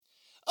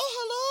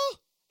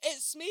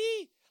It's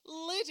me,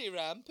 Lady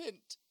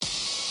Rampant.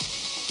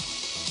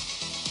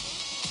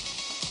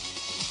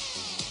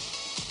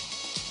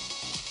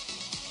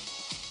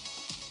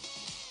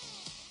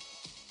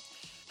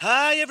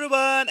 Hi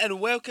everyone, and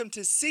welcome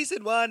to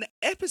Season 1,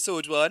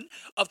 Episode 1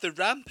 of the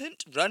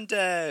Rampant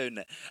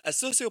Rundown, a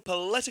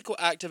socio-political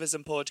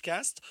activism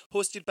podcast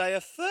hosted by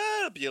a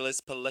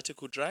fabulous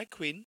political drag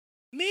queen,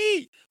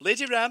 me,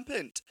 Lady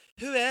Rampant.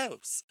 Who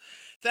else?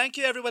 Thank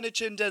you everyone who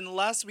tuned in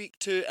last week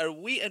to our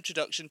wee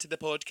introduction to the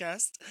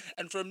podcast,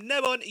 and from now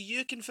on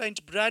you can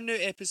find brand new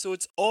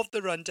episodes of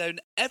the Rundown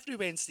every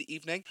Wednesday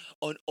evening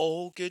on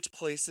all good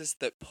places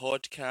that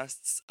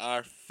podcasts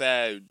are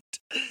found.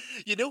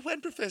 You know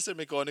when Professor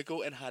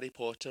McGonagall in Harry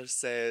Potter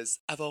says,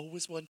 "I've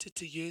always wanted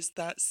to use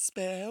that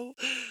spell"?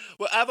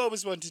 Well, I've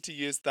always wanted to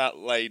use that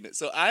line,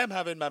 so I am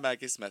having my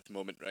Maggie Smith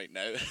moment right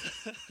now.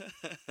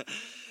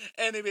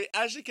 Anyway,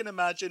 as you can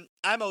imagine,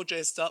 I'm all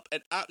dressed up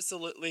and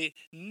absolutely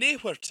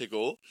nowhere to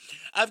go.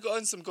 I've got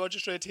on some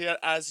gorgeous red hair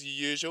as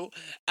usual,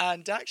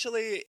 and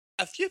actually,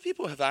 a few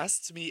people have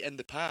asked me in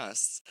the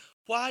past,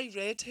 why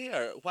red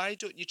hair? Why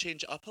don't you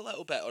change it up a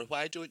little bit? Or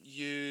why don't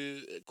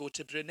you go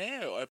to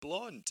brunette or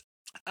blonde?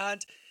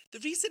 And the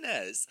reason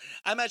is,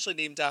 I'm actually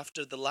named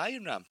after the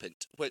Lion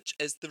Rampant, which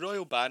is the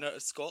royal banner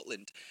of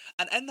Scotland.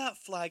 And in that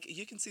flag,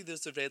 you can see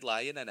there's a red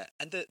lion in it.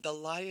 And the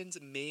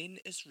lion's mane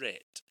is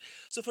red.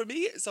 So for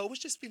me, it's always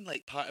just been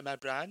like part of my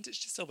brand. It's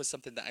just always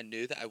something that I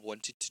knew that I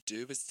wanted to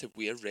do was to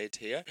wear red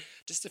hair,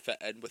 just to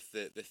fit in with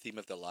the theme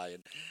of the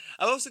lion.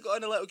 I've also got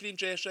on a little green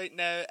dress right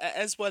now.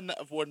 It is one that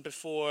I've worn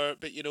before,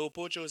 but you know,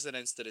 Bojo's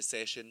announced a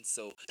recession,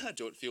 so I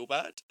don't feel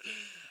bad.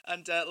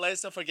 And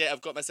let's not forget,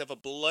 I've got myself a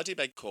bloody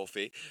big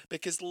coffee,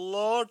 because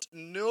Lord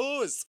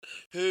knows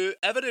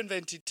whoever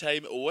invented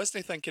time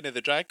wasn't thinking of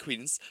the drag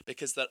queens,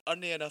 because there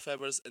aren't enough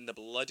hours in the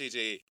bloody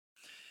day.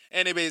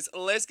 Anyways,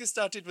 let's get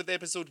started with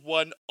episode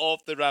 1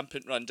 of the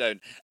Rampant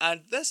Rundown.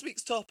 And this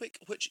week's topic,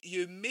 which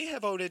you may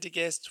have already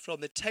guessed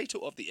from the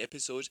title of the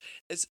episode,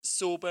 is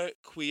sober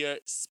queer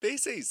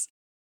spaces.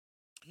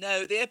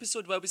 Now, the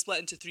episode will be split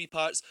into 3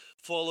 parts,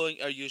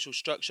 following our usual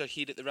structure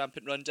here at the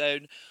Rampant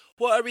Rundown.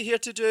 What are we here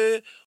to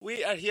do?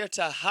 We are here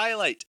to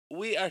highlight,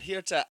 we are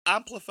here to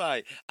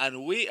amplify,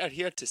 and we are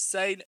here to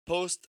sign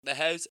post the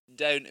house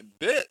down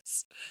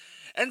boots.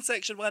 In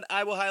section 1,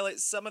 I will highlight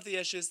some of the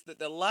issues that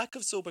the lack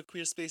of sober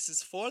queer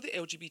spaces for the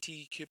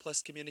LGBTQ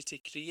plus community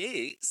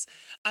creates,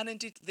 and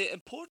indeed the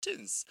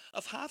importance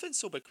of having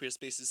sober queer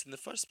spaces in the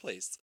first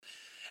place.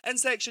 In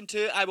section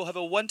 2, I will have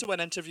a one-to-one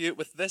interview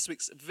with this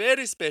week's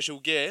very special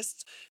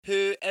guest,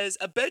 who is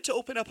about to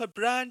open up a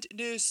brand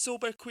new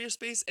sober queer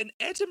space in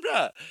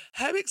Edinburgh.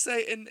 How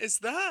exciting is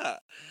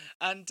that?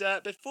 And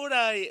before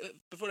I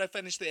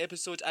finish the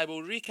episode, I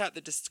will recap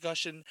the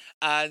discussion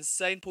and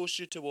signpost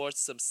you towards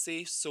some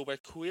safe, sober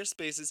queer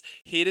spaces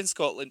here in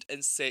Scotland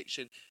in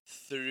section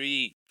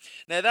 3.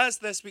 Now that's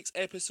this week's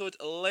episode.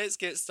 Let's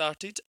get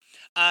started.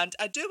 And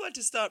I do want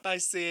to start by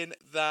saying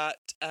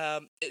that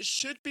it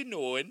should be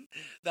known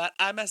that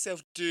I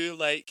myself do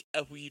like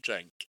a wee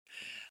drink.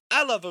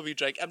 I love a wee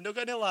drink. I'm not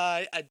going to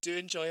lie, I do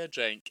enjoy a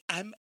drink.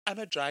 I'm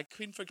a drag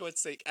queen, for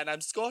God's sake, and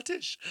I'm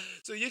Scottish.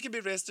 So you can be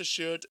rest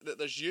assured that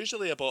there's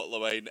usually a bottle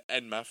of wine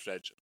in my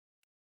fridge.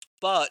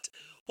 But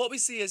what we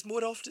see is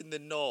more often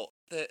than not,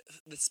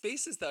 the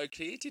spaces that are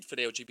created for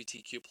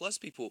LGBTQ plus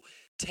people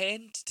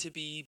tend to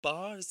be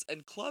bars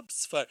and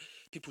clubs for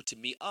people to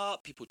meet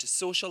up, people to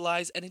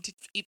socialise, and indeed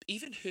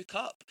even hook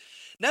up.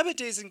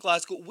 Nowadays in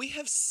Glasgow, we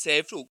have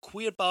several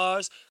queer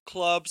bars,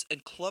 clubs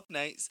and club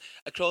nights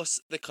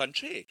across the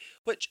country,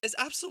 which is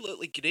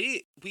absolutely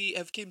great. We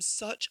have come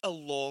such a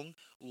long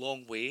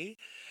way.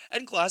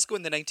 In Glasgow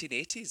in the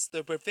 1980s,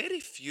 there were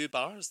very few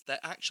bars that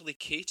actually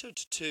catered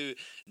to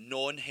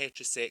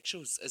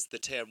non-heterosexuals, as the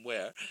term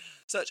were,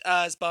 such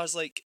as bars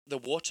like the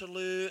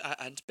Waterloo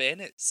and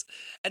Bennett's.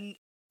 And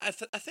I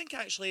think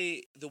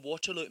actually the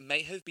Waterloo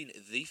might have been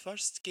the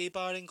first gay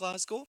bar in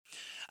Glasgow.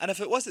 And if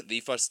it wasn't the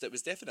first, it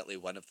was definitely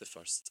one of the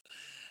first.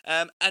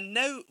 And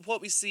now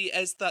what we see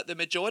is that the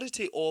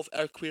majority of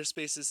our queer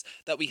spaces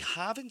that we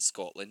have in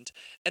Scotland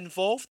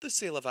involve the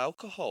sale of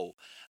alcohol.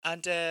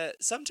 And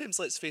sometimes,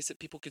 let's face it,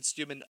 people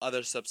consuming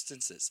other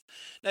substances.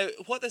 Now,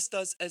 what this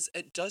does is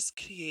it does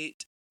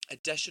create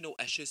additional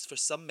issues for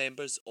some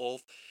members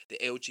of the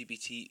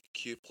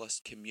LGBTQ plus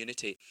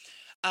community.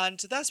 And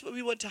that's what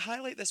we want to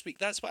highlight this week.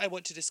 That's what I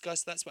want to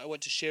discuss. That's what I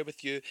want to share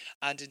with you,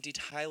 and indeed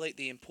highlight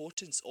the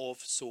importance of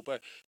sober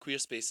queer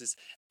spaces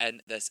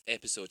in this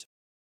episode.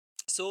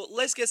 So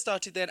let's get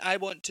started then. I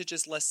want to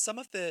just list some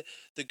of the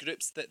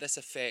groups that this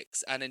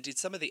affects, and indeed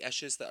some of the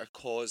issues that are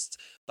caused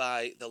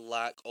by the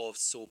lack of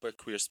sober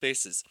queer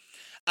spaces.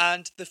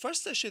 And the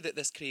first issue that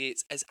this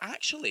creates is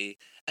actually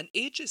an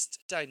ageist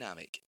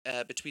dynamic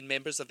between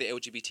members of the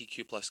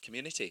LGBTQ plus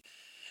community.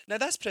 Now,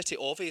 that's pretty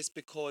obvious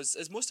because,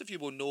 as most of you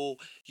will know,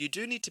 you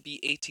do need to be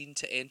 18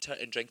 to enter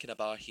and drink in a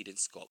bar here in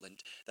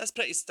Scotland. That's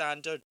pretty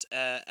standard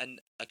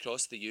and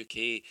across the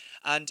UK.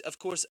 And of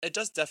course, it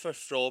does differ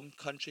from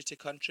country to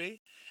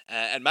country.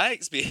 In my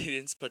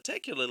experience,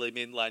 particularly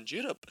mainland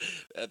Europe,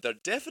 they're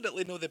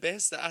definitely no the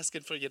best at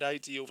asking for your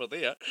ID over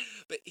there.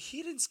 But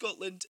here in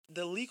Scotland,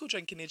 the legal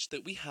drinking age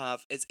that we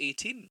have is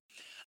 18.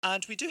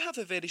 And we do have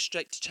a very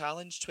strict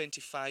challenge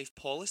 25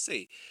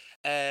 policy.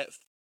 Uh,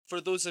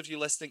 for those of you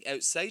listening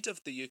outside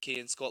of the UK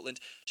and Scotland,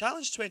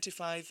 Challenge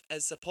 25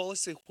 is a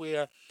policy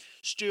where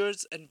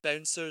stewards and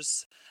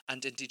bouncers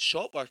and indeed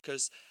shop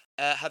workers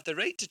have the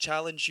right to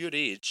challenge your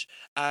age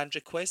and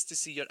request to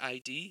see your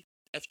ID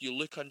if you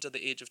look under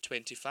the age of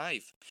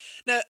 25.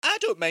 Now, I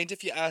don't mind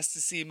if you ask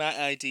to see my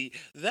ID.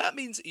 That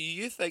means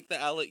you think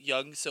that I look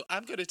young, so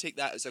I'm going to take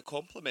that as a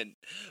compliment.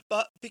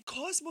 But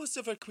because most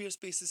of our queer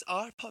spaces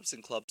are pubs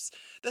and clubs,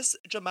 this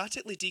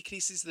dramatically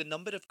decreases the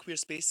number of queer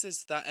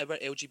spaces that our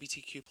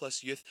LGBTQ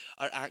plus youth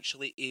are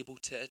actually able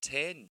to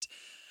attend.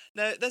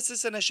 Now, this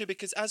is an issue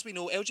because, as we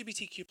know,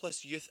 LGBTQ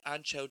plus youth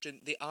and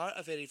children, they are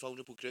a very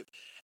vulnerable group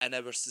in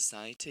our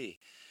society.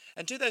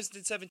 In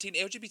 2017,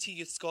 LGBT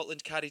Youth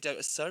Scotland carried out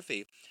a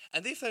survey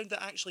and they found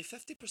that actually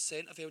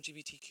 50% of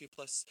LGBTQ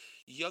plus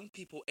young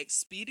people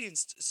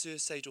experienced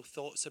suicidal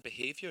thoughts or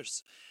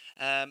behaviours.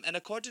 And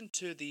according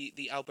to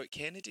the Albert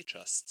Kennedy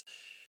Trust,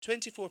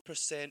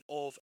 24%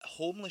 of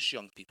homeless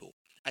young people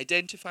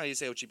identify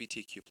as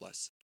LGBTQ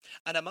plus.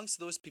 And amongst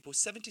those people,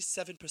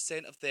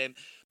 77% of them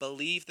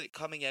believe that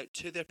coming out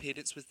to their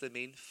parents was the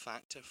main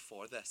factor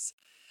for this.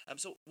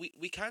 So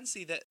we can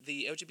see that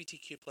the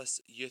LGBTQ plus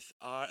youth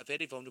are a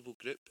very vulnerable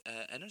group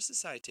in our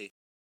society.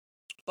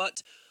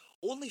 But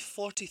only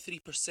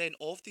 43%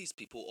 of these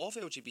people, of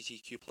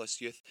LGBTQ plus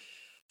youth,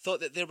 thought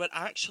that there were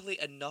actually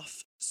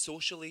enough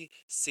socially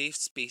safe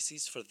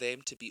spaces for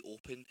them to be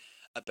open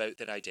about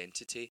their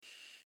identity.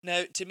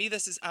 Now, to me,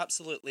 this is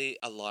absolutely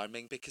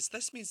alarming because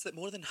this means that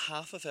more than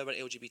half of our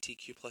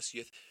LGBTQ plus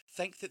youth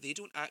think that they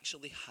don't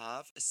actually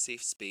have a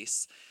safe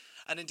space.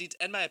 And indeed,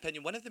 in my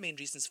opinion, one of the main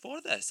reasons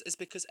for this is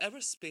because our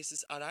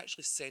spaces are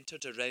actually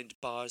centred around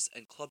bars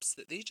and clubs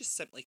that they just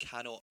simply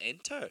cannot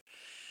enter.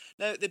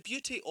 Now, the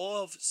beauty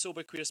of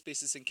sober queer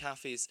spaces and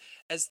cafes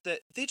is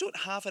that they don't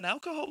have an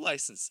alcohol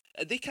licence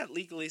and they can't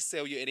legally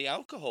sell you any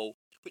alcohol,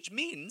 which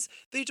means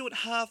they don't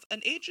have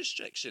an age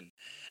restriction.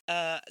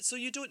 So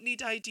you don't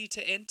need ID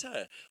to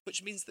enter,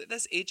 which means that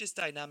this ageist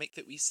dynamic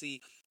that we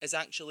see is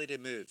actually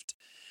removed.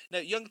 Now,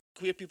 young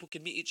queer people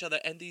can meet each other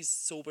in these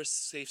sober,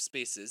 safe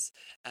spaces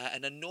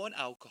in a non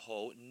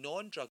alcohol,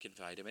 non drug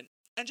environment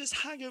and just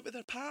hang out with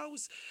their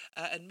pals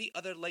and meet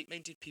other like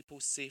minded people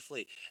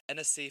safely in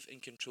a safe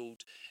and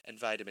controlled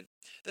environment.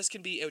 This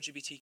can be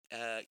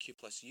LGBTQ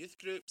plus youth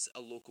groups, a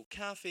local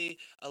cafe,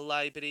 a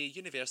library,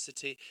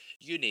 university,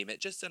 you name it,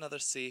 just another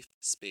safe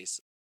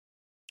space.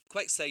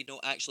 Quick side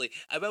note, actually,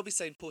 I will be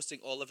signposting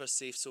all of our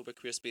safe, sober,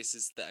 queer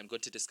spaces that I'm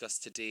going to discuss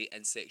today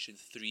in section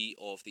 3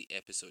 of the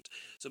episode.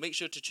 So make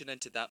sure to tune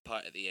into that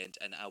part at the end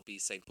and I'll be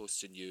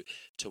signposting you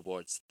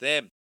towards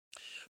them.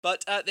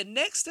 But the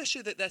next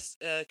issue that this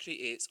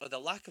creates, or the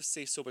lack of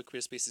safe, sober, queer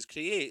spaces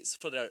creates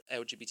for the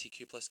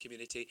LGBTQ plus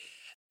community,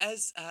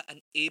 is an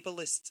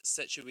ableist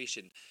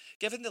situation,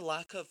 given the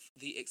lack of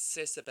the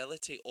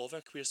accessibility of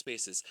our queer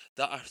spaces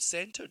that are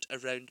centred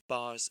around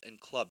bars and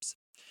clubs.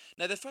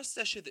 Now, the first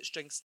issue that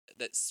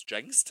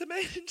strings to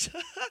mind,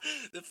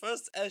 the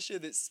first issue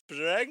that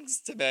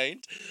springs to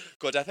mind.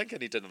 God, I think I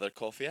need another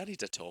coffee. I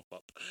need a top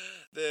up.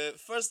 The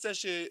first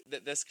issue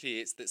that this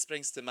creates that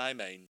springs to my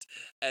mind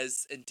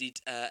is indeed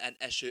an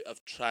issue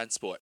of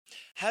transport.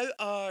 How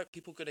are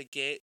people going to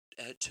get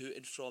to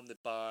and from the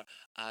bar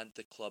and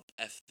the club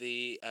if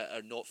they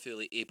are not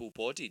fully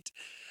able-bodied?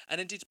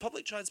 And indeed,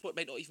 public transport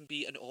might not even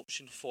be an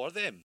option for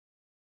them.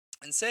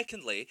 And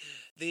secondly,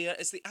 there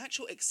is the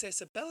actual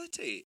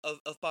accessibility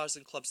of bars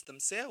and clubs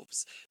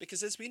themselves.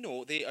 Because as we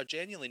know, they are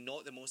genuinely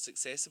not the most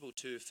accessible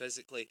to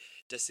physically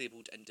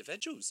disabled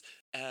individuals.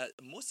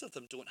 Most of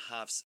them don't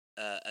have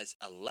as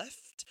a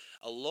lift.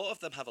 A lot of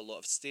them have a lot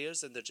of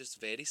stairs and they're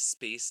just very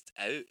spaced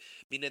out,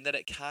 meaning that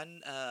it can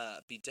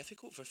be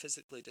difficult for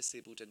physically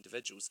disabled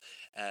individuals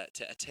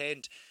to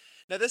attend.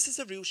 Now, this is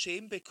a real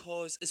shame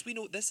because, as we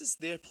know, this is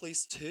their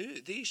place too.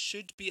 They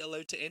should be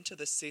allowed to enter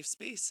this safe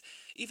space.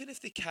 Even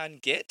if they can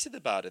get to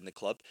the bar and the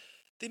club,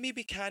 they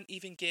maybe can't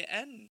even get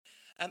in.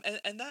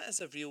 And that is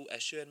a real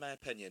issue, in my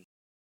opinion.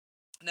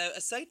 Now,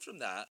 aside from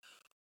that,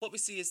 what we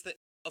see is that,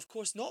 of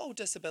course, not all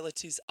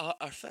disabilities are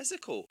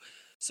physical.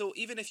 So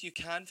even if you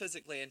can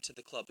physically enter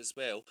the club as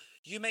well,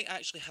 you might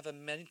actually have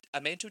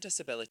a mental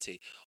disability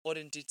or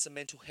indeed some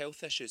mental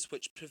health issues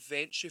which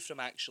prevents you from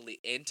actually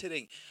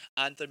entering.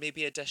 And there may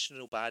be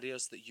additional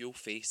barriers that you'll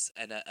face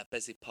in a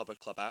busy pub or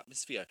club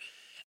atmosphere.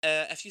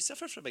 If you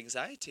suffer from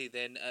anxiety,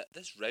 then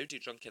this rowdy,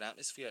 drunken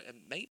atmosphere it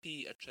might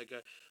be a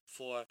trigger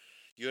for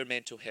your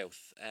mental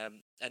health.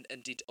 And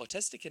indeed,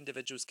 autistic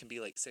individuals can be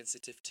like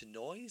sensitive to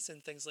noise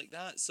and things like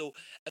that. So,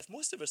 if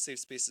most of our safe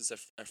spaces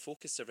are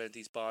focused around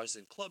these bars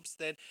and clubs,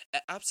 then then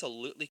it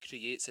absolutely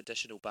creates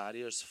additional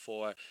barriers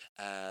for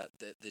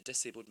the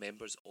disabled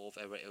members of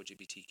our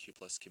LGBTQ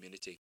plus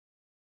community.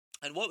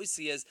 And what we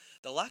see is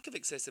the lack of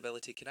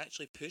accessibility can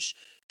actually push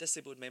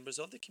disabled members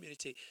of the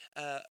community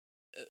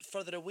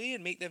further away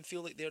and make them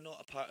feel like they're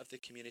not a part of the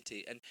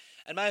community. And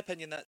in my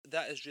opinion,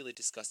 that is really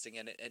disgusting,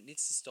 and it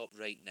needs to stop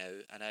right now.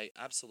 And I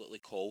absolutely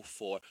call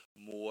for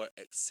more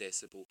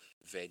accessible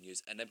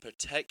venues, and in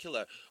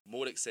particular,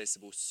 more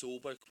accessible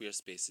sober queer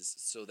spaces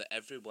so that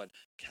everyone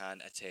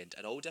can attend,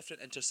 and all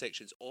different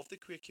intersections of the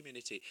queer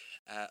community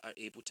are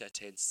able to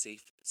attend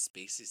safe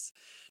spaces.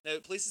 Now,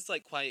 places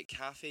like quiet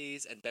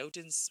cafes and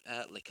buildings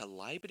like a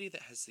library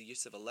that has the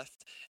use of a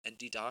lift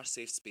indeed are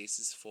safe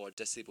spaces for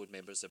disabled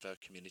members of our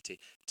community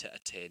to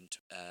attend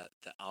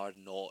that are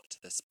not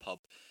this pub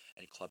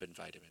and club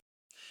environment.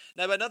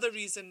 Now, another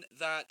reason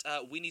that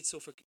we need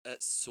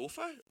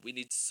we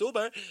need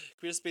sober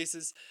queer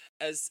spaces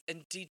is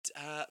indeed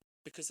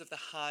because of the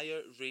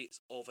higher rates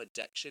of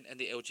addiction in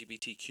the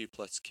LGBTQ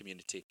plus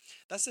community.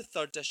 That's the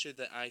third issue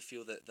that I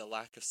feel that the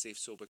lack of safe,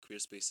 sober queer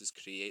spaces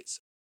creates.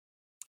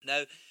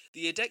 Now,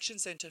 the Addiction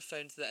Centre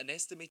found that an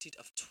estimated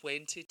of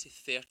 20 to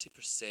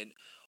 30%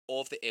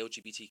 of the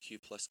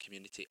LGBTQ plus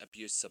community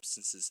abuse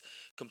substances,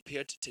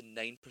 compared to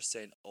 9%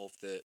 of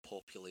the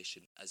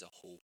population as a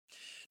whole.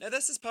 Now,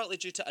 this is partly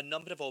due to a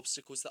number of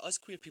obstacles that us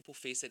queer people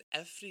face in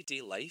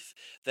everyday life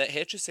that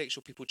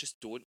heterosexual people just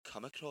don't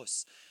come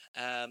across,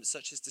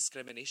 such as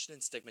discrimination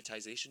and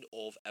stigmatisation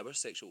of our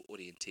sexual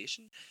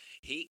orientation,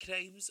 hate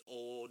crimes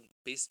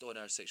based on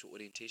our sexual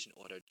orientation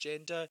or our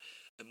gender,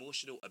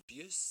 emotional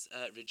abuse,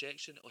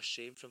 rejection or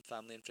shame from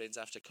family and friends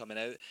after coming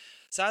out.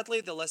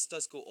 Sadly, the list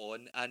does go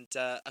on, and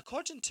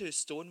according to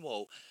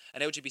Stonewall,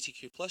 an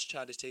LGBTQ plus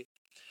charity,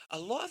 a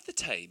lot of the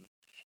time,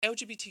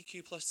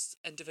 LGBTQ plus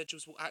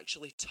individuals will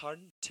actually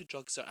turn to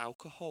drugs or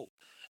alcohol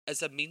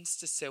as a means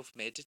to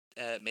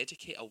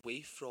medicate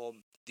away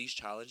from these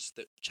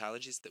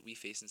challenges that we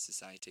face in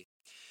society.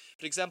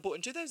 For example,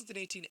 in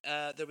 2018,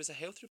 there was a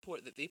health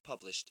report that they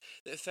published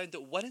that found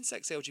that 1 in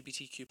 6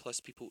 LGBTQ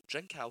plus people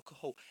drink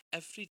alcohol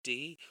every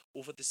day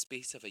over the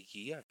space of a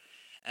year.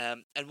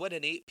 And 1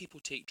 in 8 people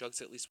take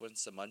drugs at least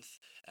once a month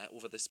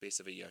over the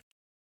space of a year.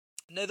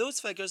 Now, those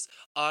figures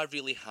are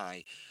really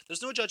high.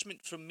 There's no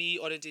judgment from me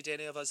or indeed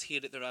any of us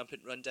here at the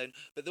Rampant Rundown,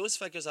 but those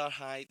figures are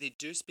high, they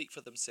do speak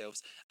for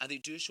themselves, and they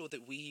do show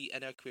that we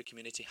in our queer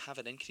community have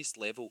an increased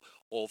level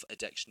of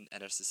addiction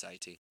in our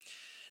society.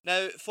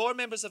 Now, for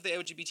members of the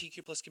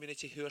LGBTQ plus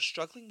community who are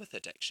struggling with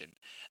addiction,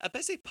 a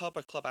busy pub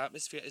or club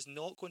atmosphere is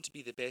not going to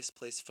be the best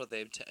place for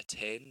them to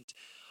attend.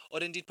 Or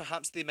indeed,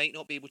 perhaps they might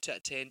not be able to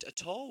attend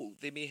at all.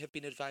 They may have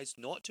been advised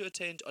not to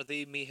attend, or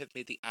they may have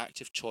made the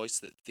active choice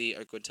that they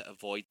are going to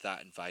avoid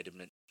that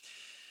environment.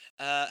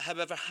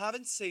 However,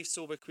 having safe,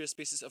 sober queer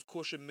spaces, of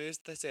course, removes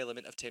this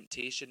element of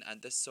temptation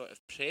and this sort of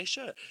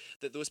pressure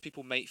that those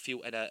people might feel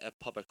in a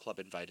pub or club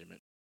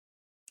environment.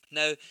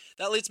 Now,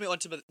 that leads me on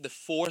to the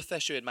fourth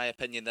issue, in my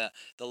opinion, that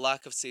the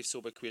lack of safe,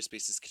 sober queer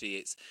spaces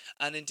creates.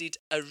 And indeed,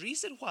 a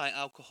reason why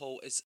alcohol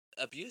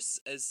abuse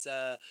is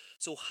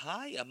so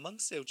high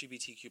amongst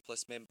LGBTQ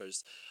plus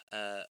members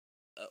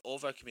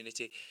of our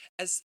community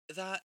is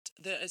that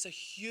there is a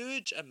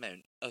huge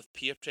amount of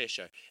peer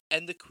pressure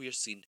in the queer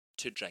scene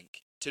to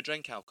drink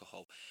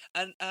alcohol.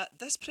 And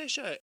this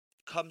pressure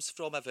comes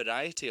from a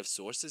variety of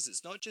sources.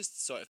 It's not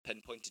just sort of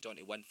pinpointed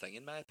onto one thing,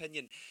 in my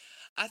opinion.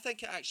 I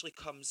think it actually it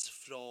comes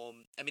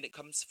from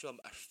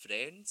our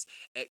friends,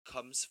 it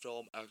comes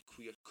from our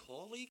queer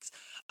colleagues,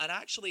 and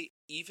actually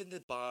even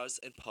the bars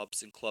and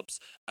pubs and clubs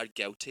are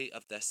guilty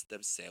of this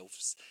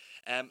themselves.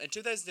 In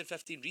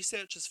 2015,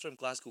 researchers from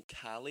Glasgow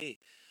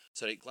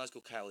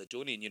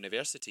Caledonian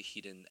University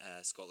here in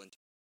Scotland,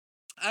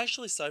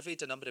 actually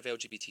surveyed a number of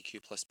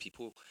LGBTQ plus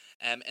people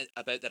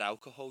about their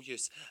alcohol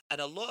use,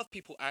 and a lot of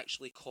people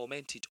actually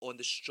commented on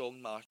the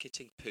strong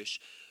marketing push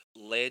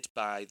led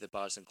by the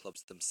bars and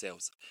clubs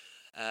themselves.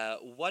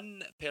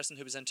 One person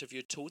who was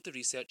interviewed told the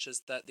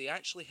researchers that they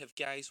actually have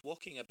guys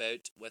walking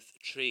about with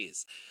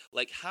trays,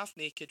 like half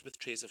naked with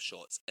trays of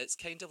shots. It's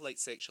kind of like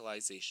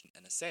sexualization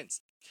in a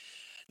sense.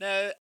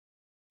 Now,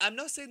 I'm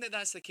not saying that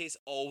that's the case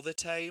all the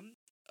time,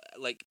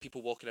 like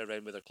people walking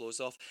around with their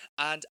clothes off,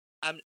 and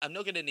I'm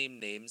not going to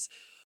name names,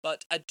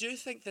 but I do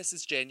think this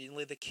is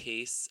genuinely the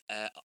case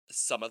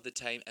some of the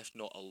time, if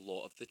not a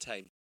lot of the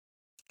time.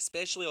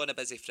 Especially on a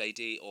busy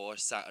Friday or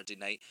Saturday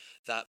night,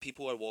 that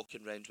people are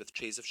walking around with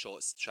trays of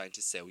shots trying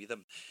to sell you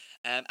them.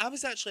 I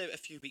was actually out a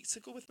few weeks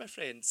ago with my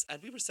friends,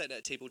 and we were sitting at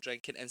a table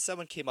drinking, and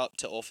someone came up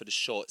to offer us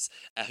shots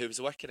who was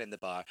working in the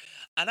bar.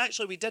 And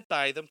actually, we did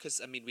buy them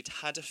because, we'd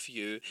had a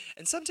few,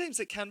 and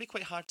sometimes it can be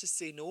quite hard to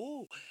say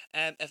no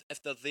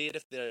if they're there,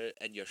 if they're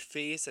in your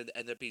face, and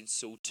they're being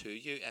sold to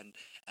you, and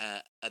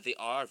they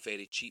are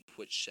very cheap,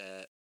 which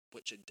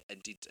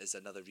indeed is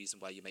another reason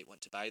why you might want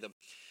to buy them.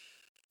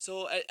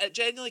 So it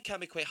genuinely can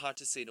be quite hard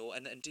to say no,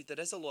 and indeed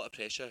there is a lot of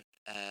pressure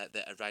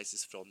that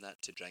arises from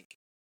that to drink.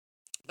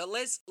 But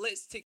let's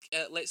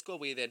go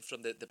away then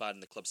from the bar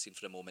and the club scene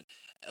for a moment,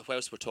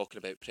 whilst we're talking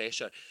about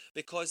pressure,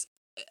 because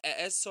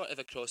it is sort of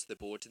across the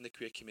board in the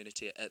queer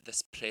community,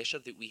 this pressure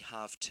that we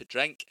have to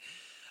drink.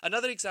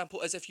 Another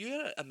example is if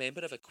you're a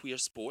member of a queer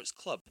sports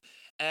club,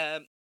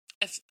 um,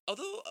 if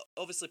although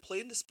obviously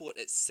playing the sport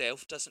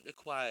itself doesn't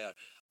require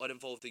or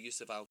involve the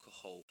use of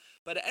alcohol,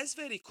 but it is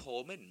very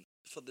common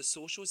for the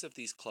socials of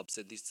these clubs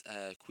and these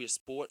queer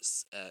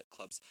sports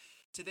clubs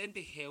to then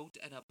be held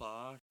in a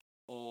bar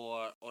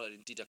or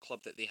indeed a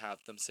club that they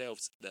have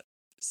themselves that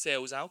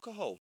sells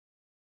alcohol.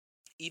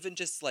 Even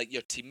just like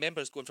your team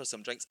members going for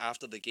some drinks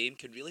after the game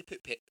can really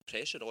put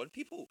pressure on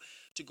people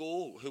to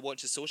go who want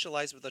to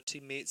socialise with their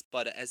teammates,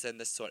 but it is in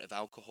this sort of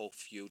alcohol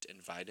fueled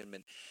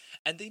environment.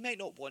 And they might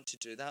not want to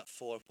do that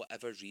for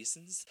whatever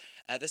reasons.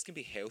 This can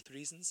be health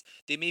reasons.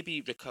 They may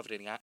be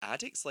recovering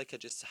addicts, like I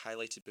just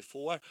highlighted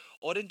before,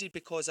 or indeed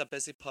because a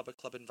busy pub or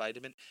club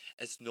environment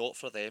is not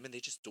for them and they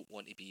just don't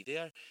want to be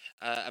there.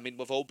 I mean,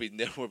 we've all been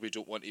there where we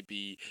don't want to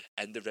be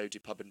in the rowdy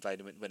pub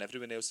environment when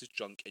everyone else is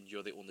drunk and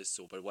you're the only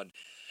sober one.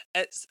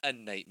 It's a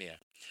nightmare.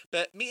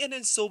 But meeting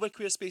in sober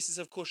queer spaces,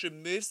 of course,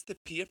 removes the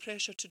peer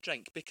pressure to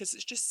drink because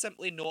it's just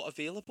simply not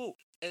available.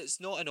 It's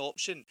not an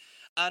option.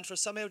 And for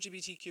some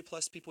LGBTQ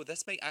plus people,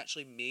 this might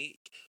actually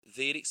make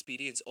their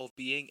experience of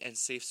being in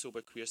safe,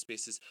 sober queer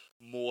spaces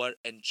more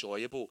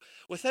enjoyable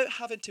without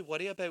having to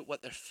worry about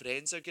what their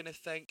friends are going to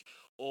think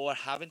or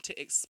having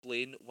to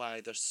explain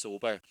why they're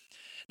sober.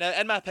 Now,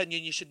 in my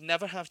opinion, you should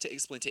never have to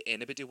explain to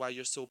anybody why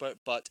you're sober,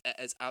 but it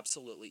is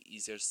absolutely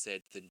easier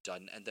said than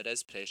done, and there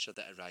is pressure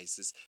that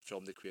arises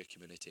from the queer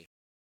community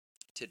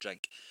to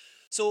drink.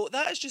 So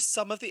that is just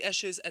some of the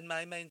issues in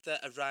my mind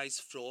that arise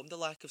from the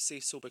lack of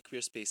safe, sober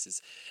queer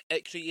spaces.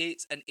 It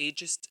creates an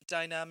ageist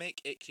dynamic,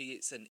 it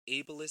creates an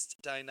ableist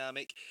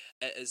dynamic,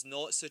 it is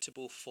not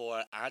suitable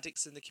for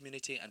addicts in the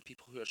community and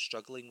people who are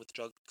struggling with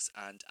drugs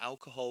and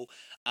alcohol,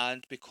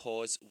 and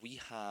because we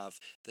have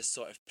this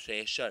sort of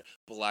pressure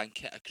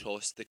blanket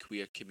across the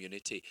queer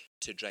community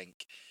to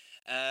drink.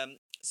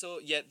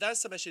 So yeah,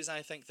 that's some issues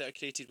I think that are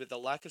created with the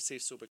lack of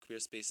safe, sober queer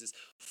spaces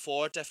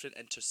for different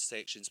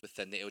intersections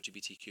within the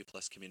LGBTQ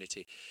plus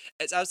community.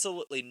 It's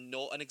absolutely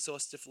not an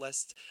exhaustive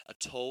list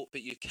at all,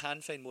 but you can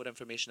find more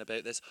information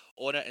about this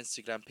on our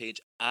Instagram page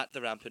at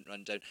the Rampant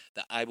Rundown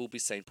that I will be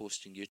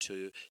signposting you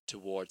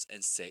towards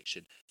in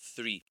section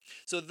 3.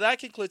 So that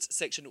concludes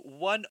section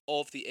 1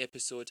 of the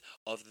episode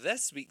of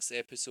this week's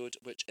episode,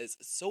 which is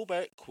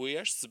Sober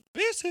Queer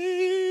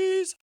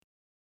Spaces.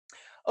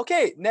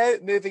 Okay, now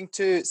moving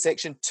to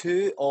section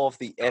 2 of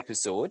the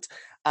episode,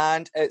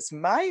 and it's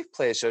my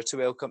pleasure to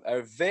welcome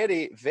our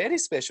very, very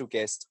special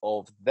guest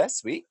of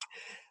this week.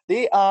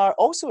 They are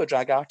also a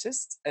drag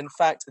artist. In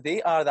fact,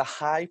 they are the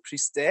high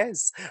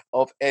priestess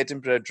of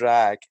Edinburgh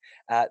drag.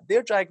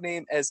 Their drag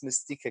name is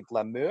Mystica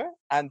Glamour,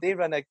 and they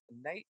run a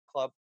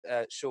nightclub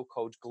show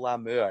called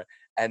Glamour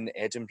in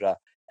Edinburgh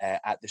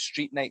at the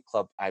Street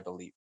Nightclub, I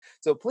believe.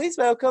 So please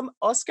welcome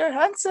Oskar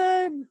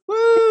Hansen.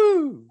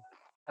 Woo!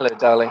 Hello,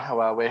 darling. How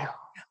are we?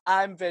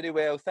 I'm very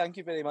well. Thank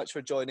you very much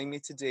for joining me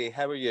today.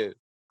 How are you?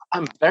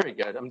 I'm very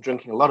good. I'm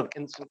drinking a lot of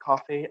instant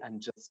coffee and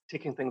just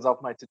ticking things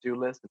off my to-do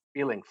list and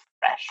feeling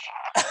fresh.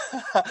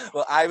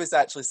 Well, I was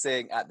actually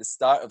saying at the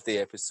start of the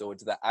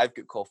episode that I've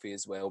got coffee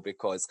as well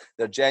because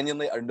there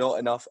genuinely are not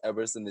enough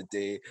hours in the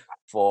day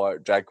for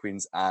drag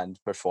queens and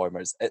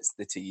performers. It's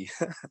the tea.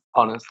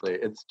 Honestly,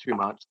 it's too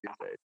much these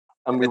days.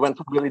 And we went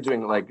from really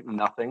doing like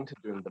nothing to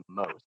doing the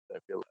most, I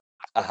feel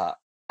like. Uh-huh.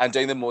 And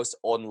doing the most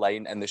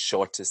online in the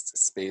shortest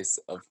space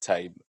of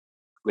time.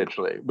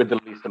 Literally, with the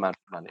least amount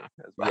of money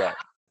as well. Yeah.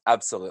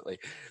 Absolutely.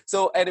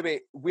 So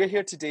anyway, we're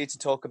here today to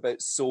talk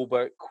about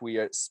sober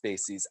queer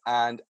spaces,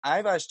 and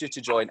I've asked you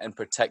to join in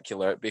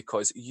particular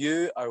because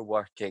you are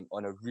working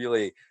on a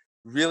really,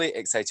 really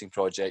exciting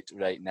project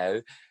right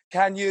now.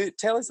 Can you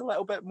tell us a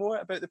little bit more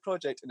about the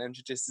project and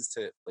introduce us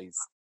to it, please?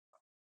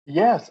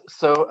 Yes.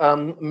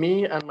 So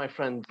me and my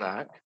friend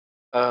Zach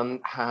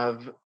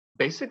have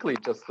basically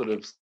just sort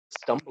of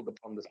stumbled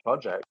upon this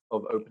project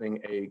of opening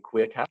a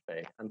queer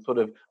cafe and sort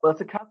of, well, it's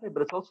a cafe,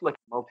 but it's also like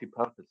a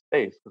multi-purpose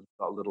space because we've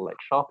got a little like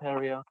shop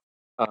area.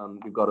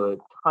 We've got a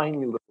tiny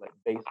little like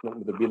basement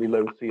with a really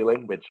low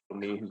ceiling, which for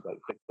me, who's like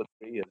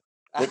 6'3", is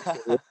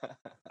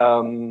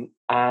literally.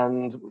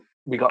 And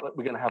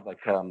we're gonna have like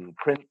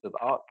prints of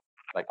art,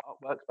 like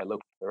artworks by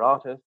local queer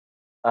artists,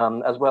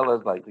 as well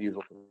as like the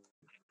usual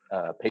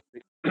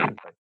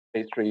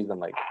pastries and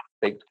like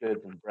baked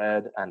goods and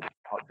bread and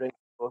hot drinks,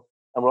 of course.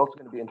 And we're also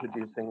going to be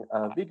introducing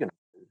vegan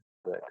food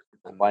to it.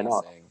 Why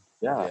not?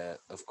 Yeah,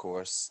 of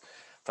course.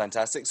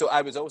 Fantastic. So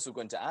I was also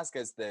going to ask,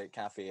 is the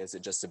cafe, is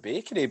it just a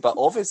bakery? But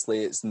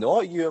obviously it's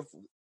not. You have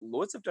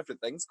loads of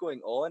different things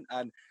going on.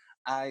 And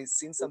I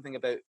seen something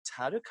about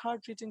tarot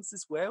card readings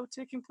as well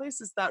taking place.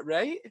 Is that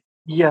right?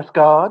 Yes,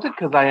 God,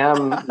 because I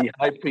am the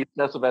high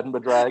priestess of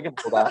Edinburgh drag and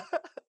all that.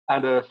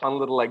 And a fun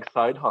little like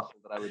side hustle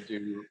that I would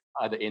do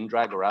either in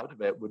drag or out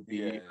of it would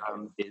be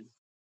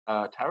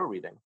tarot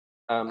reading.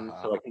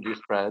 So I can do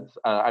spreads.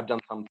 I've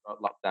done some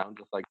throughout lockdown,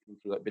 just like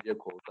through like video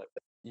calls like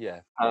this. Yeah.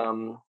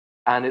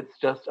 And it's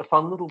just a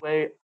fun little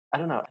way. I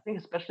don't know. I think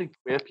especially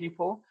queer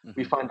people,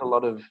 we find a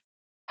lot of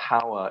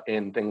power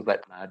in things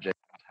like magic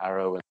and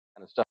tarot and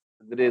kind of stuff.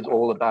 It is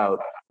all about,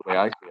 the way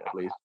I see it at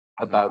least,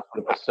 about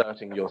sort of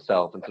asserting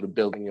yourself and sort of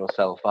building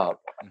yourself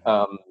up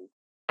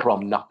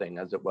from nothing,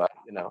 as it were,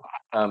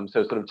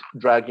 so sort of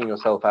dragging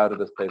yourself out of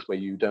this place where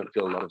you don't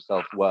feel a lot of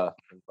self-worth,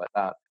 things like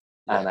that,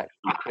 and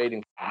actually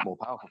creating something more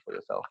powerful for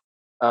yourself.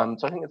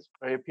 So I think it's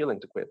very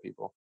appealing to queer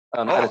people.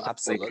 And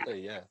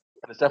Absolutely, yeah.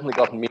 And it's definitely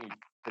gotten me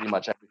pretty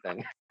much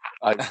everything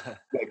I've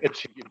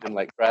achieved in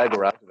drag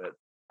or out of it,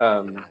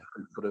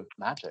 sort of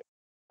magic.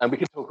 And we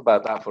could talk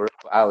about that for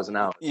hours and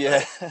hours.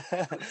 Yeah.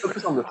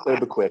 Focus on the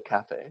Sober Queer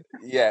Cafe.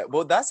 Yeah,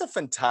 well, that's a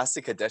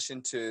fantastic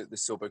addition to the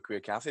Sober Queer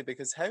Cafe,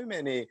 because how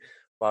many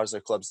bars or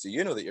clubs do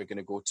you know that you're going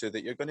to go to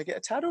that you're going to get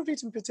a tarot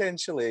reading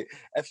potentially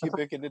if you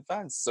book in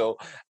advance? So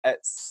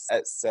it's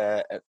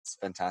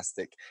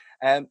fantastic.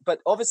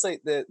 But obviously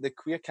the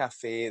Queer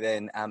Cafe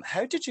then,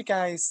 how did you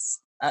guys,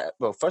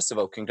 well, first of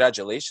all,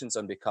 congratulations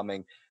on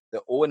becoming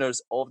the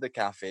owners of the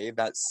cafe.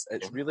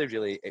 It's really,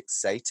 really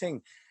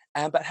exciting.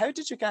 But how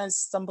did you guys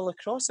stumble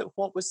across it?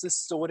 What was the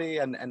story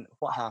and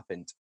what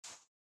happened?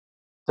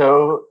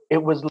 So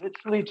it was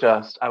literally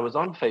just, I was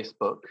on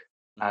Facebook,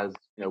 as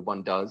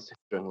one does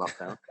during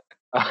lockdown,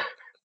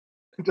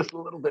 just a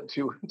little bit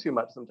too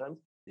much sometimes.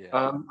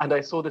 Yeah. And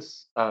I saw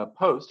this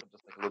post of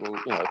just a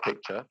little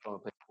picture from a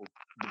place called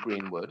the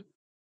Greenwood,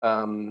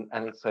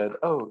 and it said,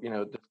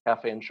 this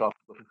cafe and shop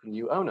is looking for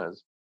new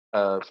owners /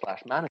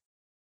 managers.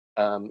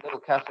 Little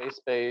cafe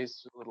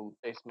space, little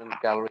basement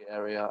gallery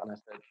area, and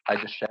I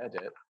just shared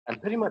it, and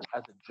pretty much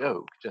as a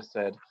joke, just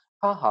said,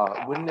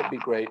 haha, wouldn't it be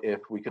great if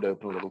we could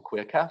open a little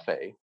queer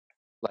cafe?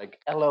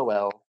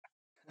 LOL,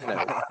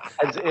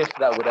 as if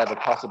that would ever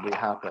possibly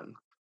happen.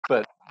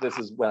 But this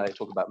is when I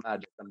talk about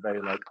magic. I'm very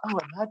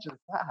imagine if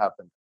that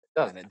happened. It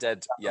does. And it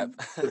did, yep.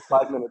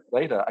 5 minutes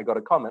later, I got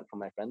a comment from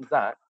my friend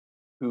Zach,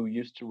 who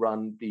used to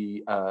run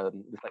the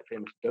this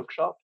famous joke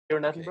shop here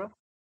in Edinburgh.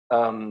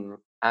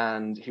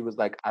 And he was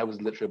like, I was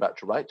literally about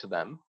to write to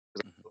them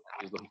because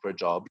he was looking for a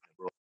job.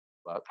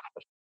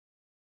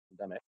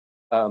 Pandemic.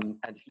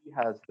 And he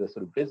has the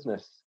sort of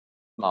business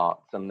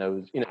smarts and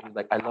those, he's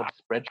like, I love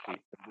spreadsheets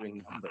and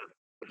doing numbers,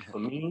 which for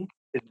me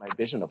is my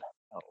vision of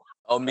hell.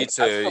 Oh, me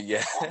too,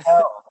 yeah.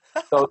 Hell.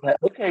 So I was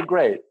like, okay,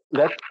 great.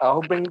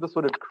 I'll bring the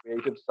sort of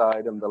creative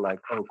side and the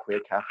queer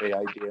cafe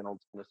idea and all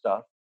this kind of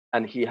stuff.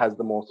 And he has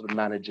the more sort of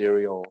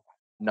managerial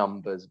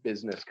numbers,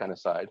 business kind of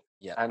side.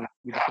 Yeah. And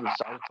we just sort of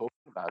started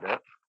talking about it.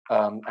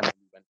 And then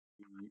we went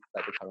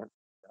to the current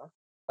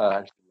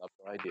and she loved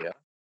our idea.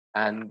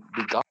 And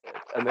we got it.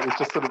 And then it's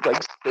just sort of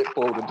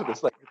spitballed into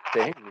this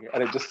thing.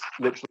 And it just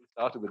literally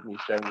started with me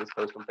sharing this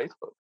post on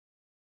Facebook.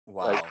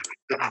 Wow.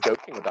 Just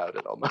joking about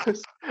it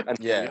almost. And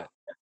yeah.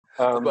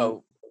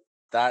 Well,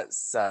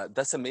 that's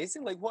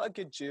amazing. What a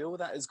good duo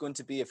that is going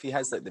to be. If he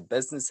has the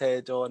business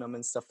head on him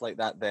and stuff like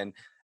that, then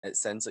it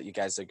sounds like you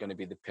guys are going to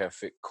be the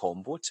perfect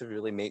combo to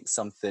really make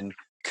something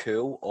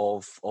cool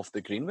of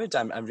the Greenwood.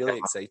 I'm really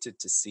excited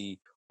to see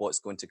what's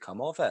going to come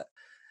of it.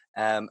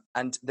 And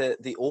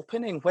the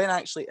opening, when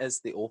actually is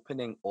the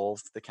opening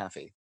of the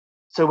cafe?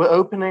 So we're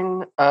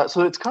opening,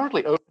 so it's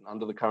currently open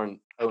under the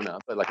current owner,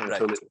 but in a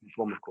totally different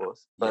form, of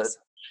course. But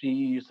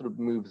she sort of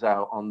moves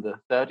out on the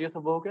 30th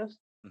of August,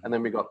 and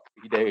then we got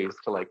 3 days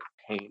to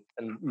paint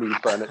and move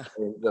furniture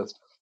and just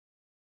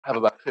have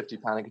about 50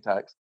 panic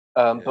attacks.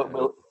 But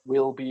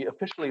we'll be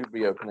officially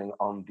reopening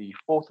on the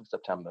 4th of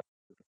September,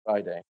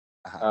 Friday,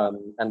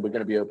 and we're going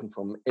to be open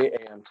from 8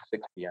 a.m. to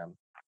 6 p.m.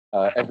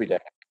 Every day.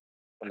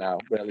 For now,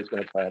 Riley's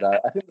going to try it out.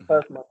 I think the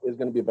first month is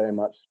going to be very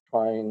much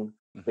trying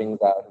things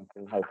out and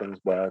seeing how things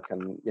work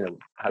and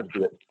how to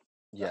do it.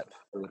 Yep.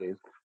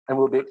 And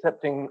we'll be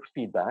accepting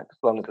feedback as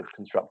long as it's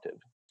constructive.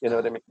 You know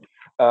what I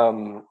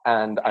mean?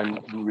 And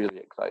I'm really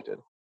excited.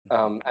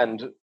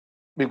 And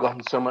we've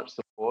gotten so much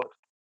support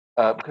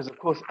because, of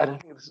course, I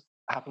don't think this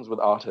happens with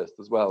artists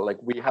as well.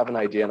 We have an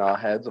idea in our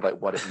heads of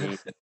what it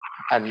means,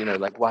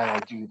 and why I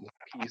do this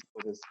piece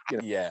or this,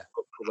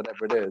 or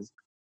whatever it is.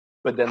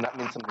 But then that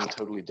means something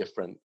totally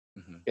different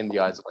in the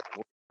eyes of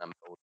an member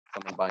or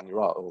someone buying your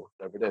art or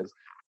whatever it is.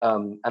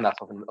 And that's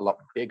often a lot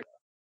bigger.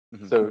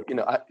 So,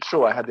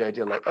 I had the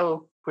idea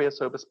queer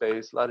sober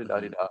space,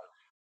 la-di-da-di-da.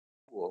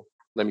 Cool.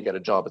 Let me get a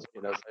job as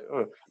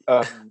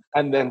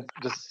and then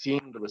just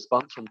seeing the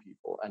response from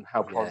people and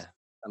how positive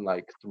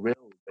and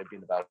thrilled they've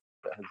been about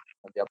it has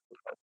the absolute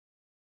best.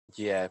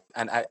 Yeah,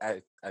 and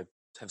I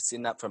have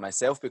seen that for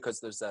myself,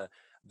 because there's a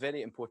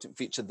very important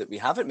feature that we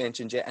haven't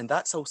mentioned yet, and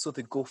that's also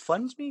the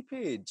GoFundMe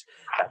page.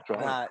 That's right.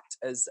 That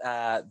is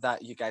that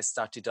you guys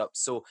started up.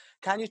 So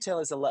can you tell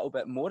us a little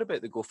bit more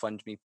about the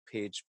GoFundMe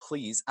page,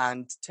 please,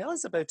 and tell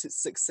us about its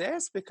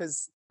success,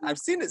 because I've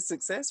seen it's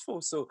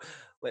successful. So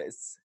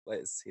let's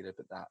hear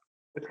about that.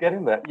 It's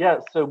getting there. Yeah,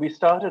 so we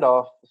started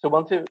off, so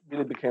once it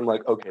really became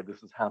okay,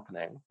 this is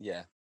happening.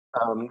 Yeah.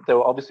 There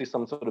were obviously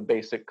some sort of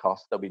basic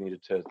costs that we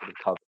needed to sort of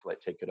cover to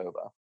take it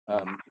over.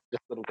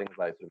 Just little things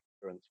like sort of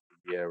insurance for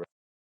the year.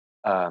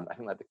 I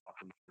think the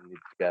company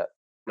needs to get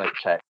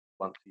checked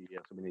once a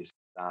year, so we needed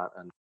that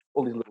and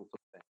all these little sort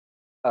of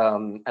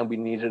things. And we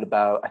needed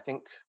about, I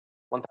think,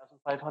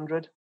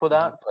 1,500 for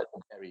that, but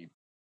very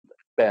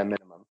bare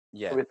minimum.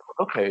 Yeah. So we thought,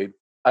 okay,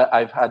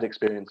 I've had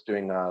experience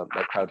doing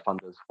like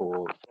crowdfunders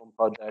for film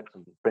projects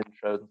and print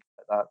shows and stuff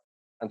like that.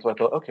 And so I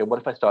thought, okay, what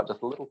if I start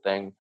just a little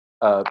thing?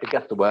 It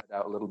gets the word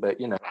out a little bit,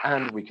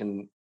 and we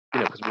can,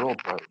 because we're all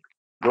broke.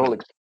 We're all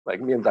like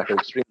me and Zach are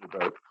extremely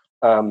broke.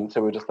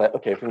 So we're just like,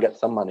 okay, if we can get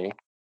some money,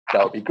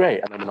 that would be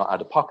great, and then we're not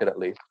out of pocket at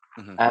least.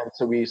 Mm-hmm. And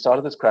so we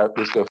started this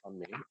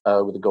GoFundMe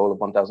with a goal of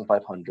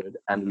 1,500,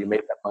 and we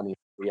made that money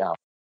in 3 hours.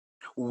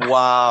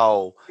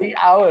 Wow. 3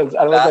 hours.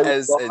 And That I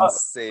was like, is what?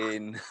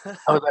 insane.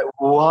 I was like,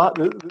 what?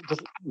 This is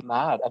just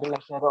mad. I think I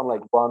shared on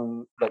like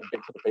one like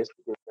big sort of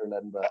Facebook group here in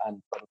Edinburgh,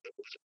 and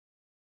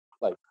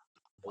like, I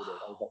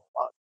was like,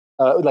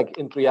 what? Like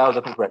in 3 hours,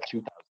 I think we're at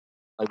 2,000.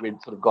 Like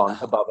we'd sort of gone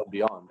above and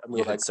beyond, and we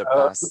You were had like,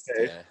 surpassed.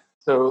 okay. Yeah.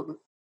 So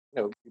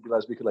we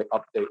realized we could like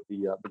update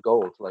the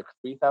goal to like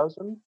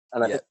 3,000,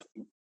 and I Yep.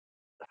 think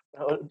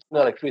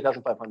like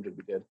 3,500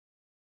 we did.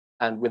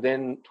 And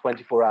within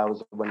 24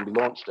 hours of when we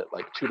launched it,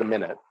 like to the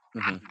minute,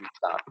 we reached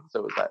that. So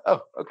it was like,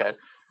 oh, okay,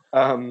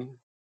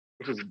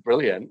 which was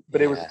brilliant.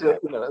 But it was still,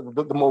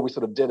 the more we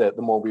sort of did it,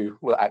 the more we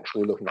were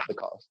actually looking at the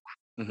cost.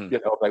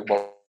 Like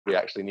what we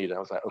actually needed. I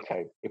was like,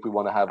 okay, if we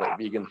want to have like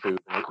vegan food,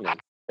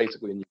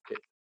 basically a new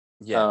kitchen.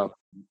 Yeah.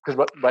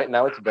 Because right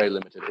now it's very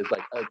limited. It's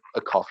like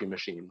a coffee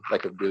machine,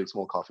 like a really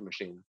small coffee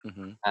machine,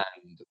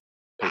 and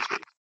pastries.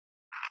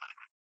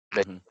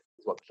 That's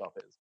what the shop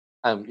is.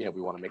 And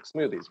we want to make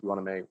smoothies. We want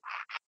to make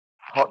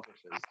hot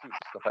dishes, soups,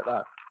 stuff like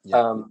that.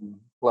 Yeah.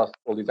 Plus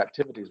all these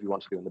activities we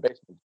want to do in the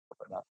basement, stuff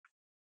like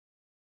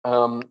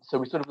that. So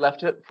we sort of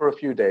left it for a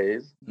few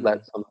days,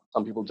 let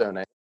some people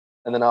donate,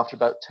 and then after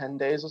about 10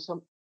 days or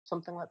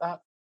something like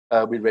that,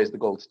 we raised the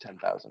goal to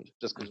 10,000,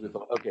 just because we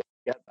thought, okay,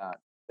 get that,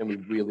 then we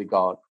really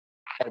got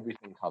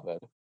everything covered.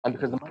 And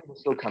because the money was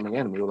still coming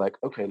in, we were like,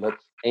 okay,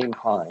 let's aim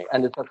high.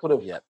 And it's that sort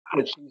of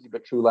cheesy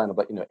but true line of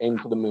like, aim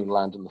for the moon,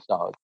 land in the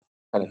stars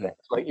kind of thing.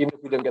 So like even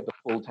if we don't get the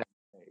full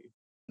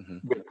 10K,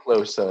 we're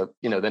closer,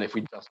 than if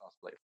we just asked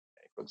for 10K,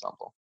 for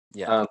example.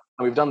 Yeah. And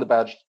we've done the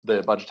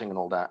budgeting and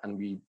all that, and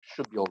we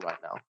should be all right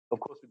now. Of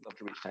course, we'd love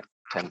to reach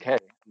 10K.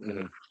 We're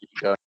going to keep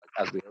going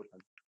as we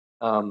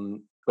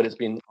open. But it's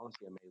been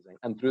honestly amazing.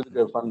 And through the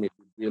GoFundMe,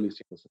 we've really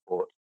seen the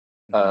support.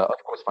 Of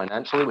course,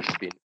 financially, which has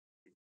been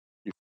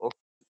beautiful.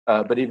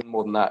 But even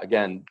more than that,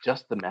 again,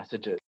 just the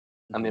messages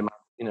and the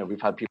amount,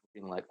 we've had people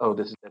being like, oh,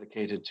 this is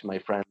dedicated to my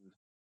friend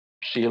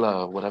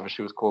Sheila, or whatever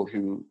she was called,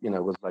 who,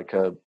 was like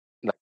could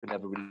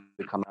never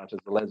really come out as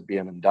a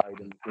lesbian and died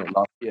in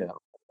last year.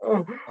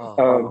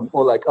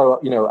 Or like,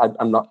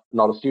 I'm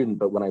not a student,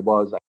 but when I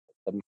was at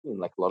 17,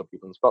 like a lot of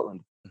people in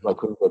Scotland, I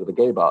couldn't go to the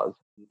gay bars.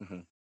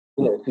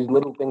 It's these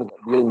little things that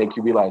really make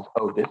you realize,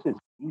 oh, this is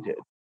needed.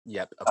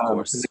 Yep, of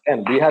course.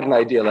 And we had an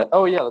idea like,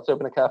 oh yeah, let's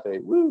open a cafe,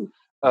 woo.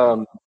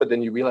 But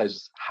then you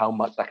realize how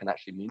much that can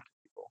actually mean to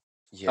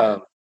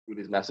people. Through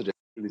these messages,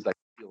 through these like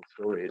real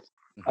stories.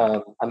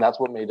 And that's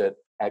what made it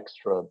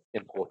extra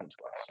important to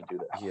us to do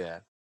this. Yeah,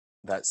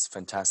 that's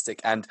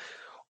fantastic. And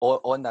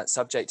on that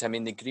subject, I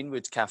mean, the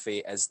Greenwood Cafe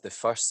is the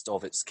first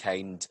of its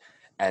kind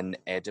in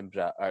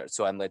Edinburgh, or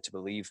so I'm led to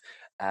believe.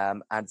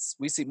 And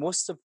we see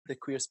most of the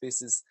queer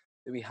spaces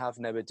that we have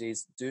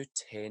nowadays do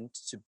tend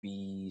to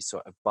be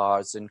sort of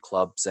bars and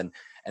clubs and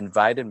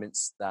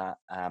environments that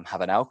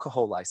have an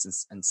alcohol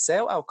license and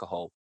sell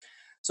alcohol.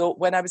 So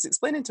when I was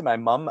explaining to my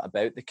mum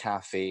about the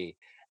cafe,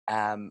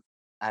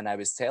 and I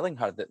was telling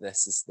her that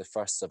this is the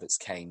first of its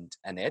kind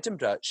in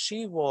Edinburgh,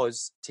 she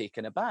was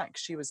taken aback.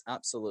 She was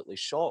absolutely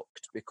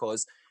shocked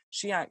because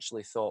she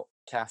actually thought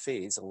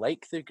cafes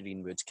like the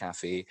Greenwood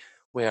Cafe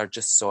were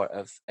just sort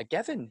of a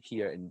given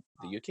here in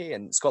the UK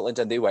and Scotland,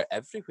 and they were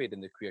everywhere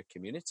in the queer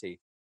community.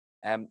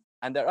 And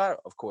there are,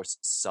 of course,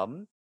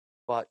 some,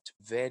 but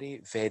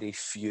very, very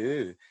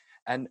few.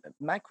 And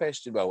my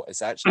question, well,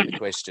 it's actually the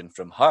question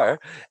from her,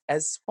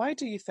 is why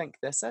do you think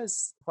this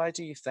is? Why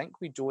do you think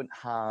we don't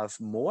have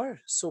more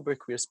sober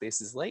queer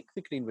spaces like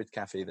the Greenwood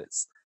Cafe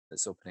that's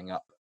opening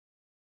up?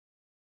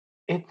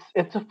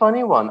 It's a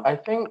funny one. I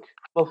think,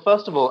 well,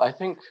 first of all, I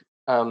think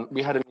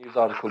we had a news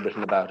article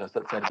written about us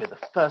that said we're the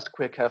first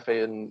queer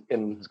cafe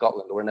in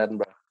Scotland or in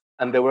Edinburgh.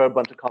 And there were a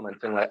bunch of comments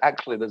saying like,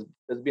 actually, there's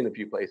been a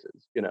few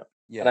places, And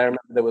I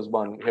remember there was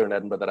one here in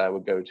Edinburgh that I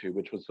would go to,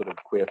 which was sort of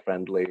queer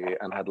friendly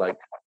and had like,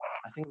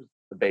 I think it was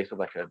the base of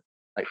like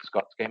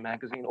Scots Gay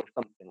magazine or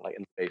something like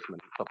in the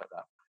basement and stuff like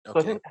that. Okay.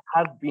 So I think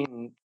there have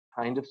been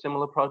kind of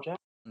similar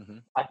projects.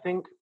 I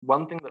think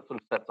one thing that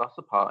sort of sets us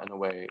apart in a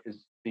way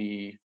is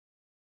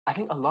I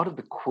think a lot of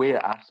the queer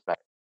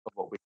aspect of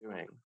what we're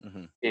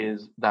doing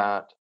is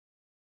that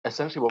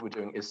essentially what we're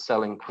doing is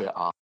selling queer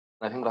art.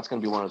 And I think that's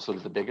going to be one of sort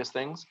of the biggest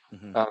things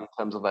in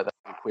terms of like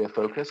that queer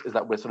focus, is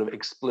that we're sort of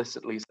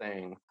explicitly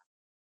saying,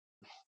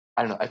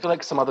 I don't know, I feel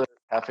like some other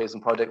cafes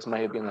and projects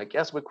may have been like,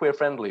 yes, we're queer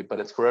friendly, but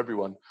it's for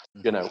everyone,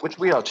 which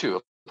we are too,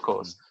 of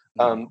course.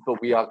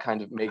 But we are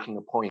kind of making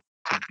a point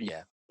to be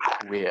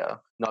queer,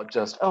 not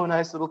just, oh,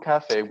 nice little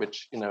cafe,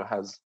 which,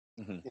 has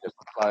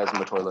flyers in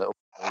the toilet.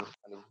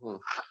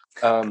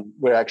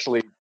 We're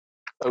actually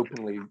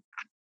openly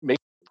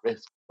making a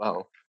risk as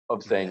well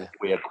of saying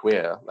we're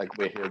queer, like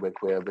we're here, we're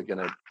queer, we're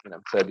gonna,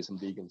 serve you some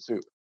vegan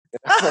soup.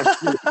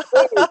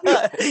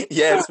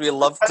 Yes, we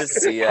love to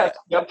see it.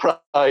 Yeah,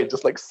 pride,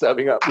 just like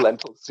serving up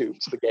lentil soup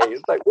to the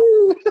gays, like,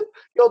 woo,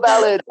 you're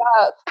valid,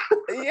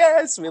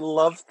 Yes, we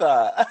love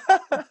that.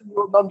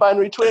 you're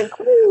non-binary twink,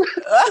 woo.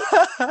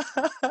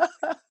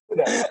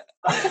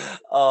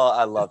 Oh,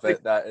 I love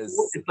it. That is,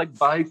 it's like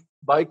by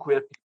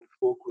queer people,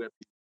 for queer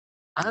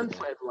people, and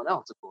for everyone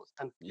else, of course.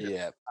 And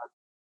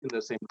in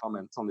those same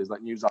comments on these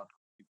like news articles,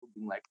 people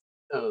being like,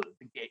 oh,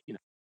 the gay,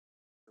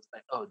 it's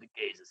like, oh, the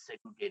gays are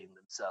segregating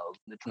themselves,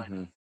 and they're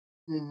trying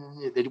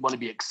to, they want to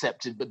be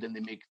accepted, but then they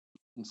make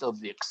themselves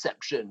the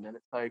exception, and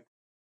it's like,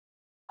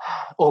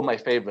 or my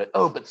favorite,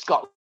 oh, but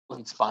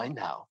Scotland's fine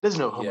now. There's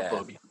no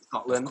homophobia in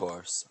Scotland. Of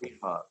course.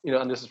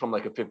 And this is from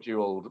like a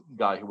 50-year-old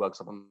guy who works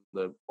up on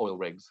the oil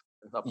rigs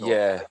up north.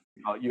 Yeah.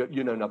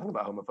 You know nothing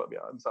about homophobia.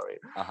 I'm sorry.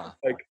 Uh-huh.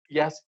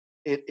 Yes,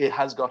 it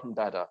has gotten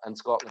better, and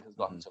Scotland has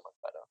gotten so much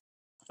better,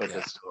 but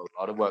there's still a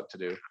lot of work to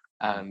do.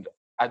 And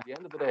at the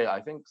end of the day,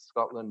 I think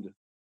Scotland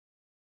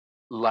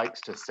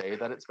likes to say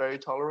that it's very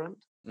tolerant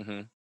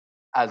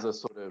as a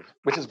sort of,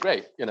 which is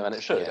great, and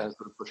it should, and it's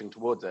sort of pushing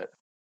towards it.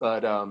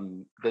 But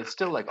there's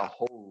still like a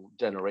whole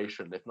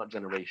generation, if not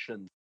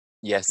generation,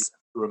 who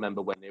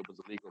remember when it was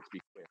illegal to be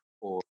queer,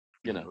 or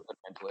a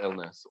mental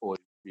illness, or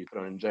be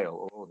thrown in jail,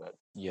 or all of it.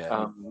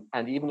 Yeah.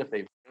 And even if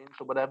they've changed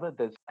or whatever,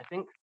 I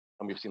think,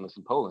 and we've seen this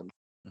in Poland,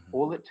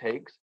 all it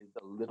takes is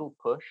a little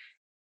push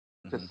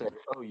to say,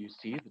 oh, you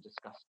see the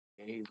disgusting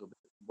gays or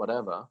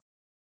whatever,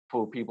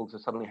 for people to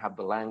suddenly have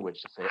the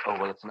language to say, oh,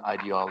 well, it's an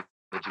ideology,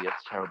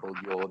 it's terrible,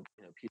 you're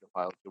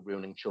pedophiles, you're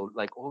ruining children,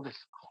 like all this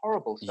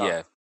horrible stuff.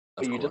 Yeah.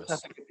 But you just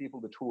have to give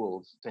people the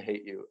tools to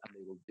hate you, and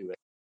they will do it.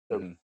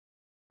 So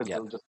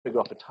they'll just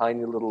figure off a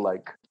tiny little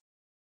like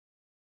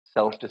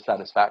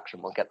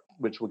self-dissatisfaction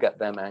which will get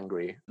them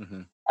angry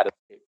at a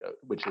scapegoat,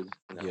 which is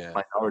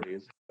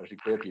minorities, especially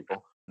queer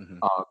people,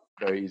 are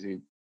very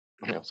easy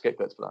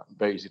scapegoats for that,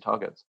 very easy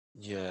targets.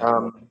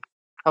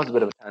 That was a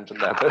bit of a tangent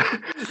there, but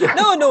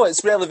No,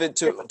 it's relevant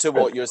to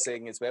what you're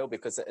saying as well,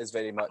 because it is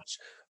very much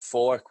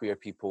for queer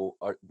people,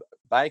 or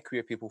by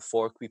queer people,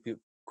 for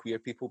queer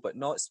people, but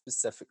not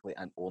specifically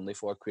and only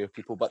for queer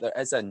people. But there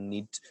is a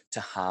need to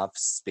have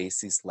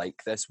spaces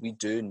like this. We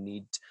do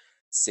need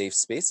safe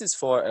spaces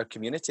for our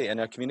community, and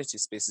our community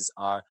spaces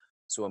are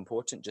so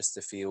important, just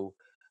to feel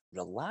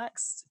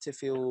relaxed, to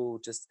feel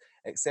just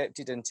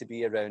accepted, and to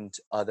be around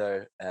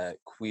other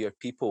queer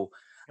people,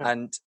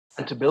 and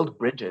to build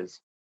bridges.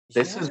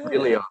 This is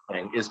really our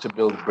thing, is to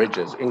build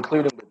bridges,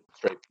 including with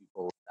straight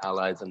people,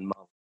 allies, and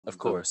moms, of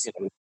course,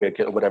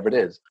 or whatever it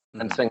is,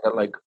 and saying that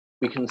like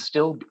we can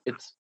still.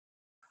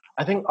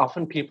 I think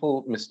often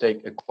people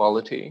mistake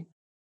equality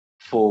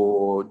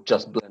for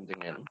just blending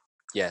in.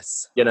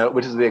 Yes.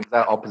 Which is the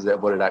exact opposite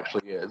of what it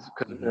actually is.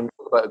 Because when we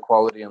talk about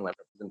equality and like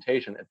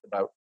representation, it's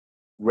about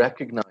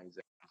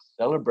recognizing,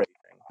 celebrating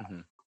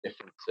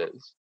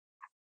differences,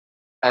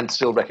 and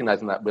still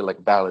recognizing that we're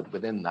like valid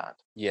within that.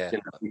 Yeah,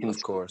 we can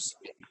of course.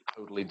 Be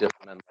totally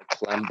different and like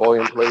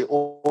flamboyantly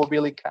or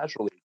really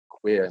casually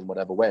queer in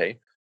whatever way,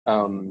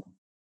 and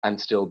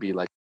still be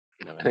like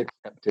an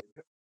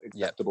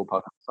acceptable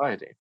part of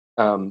society.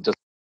 Just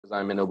because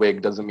I'm in a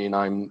wig doesn't mean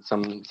I'm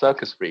some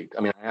circus freak.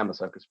 I mean, I am a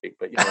circus freak,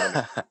 but you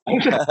know what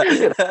I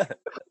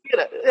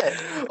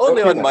mean.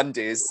 Only on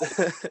Mondays.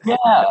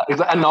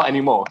 And not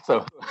anymore.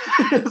 So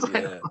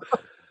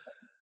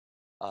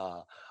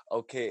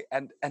okay,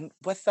 and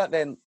with that,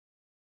 then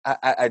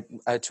I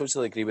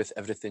totally agree with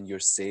everything you're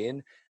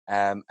saying.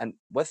 And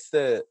with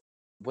the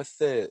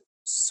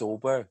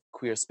sober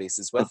queer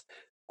spaces, with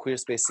queer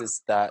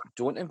spaces that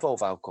don't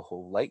involve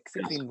alcohol, like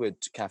the Greenwood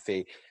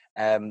Cafe.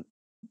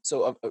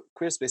 So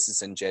queer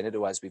spaces in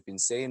general, as we've been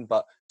saying,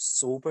 but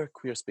sober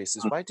queer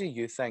spaces, why do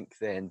you think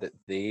then that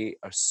they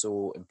are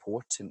so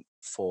important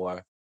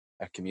for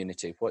our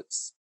community?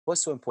 What's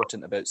so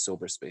important about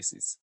sober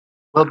spaces?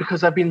 Well,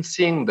 because I've been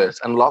seeing this,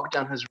 and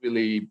lockdown has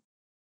really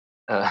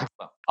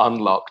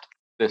unlocked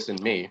this in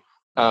me,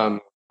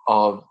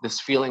 of this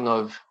feeling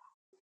of,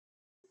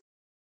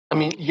 I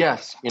mean,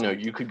 yes,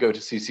 you could go to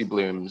CC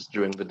Bloom's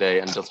during the day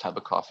and just have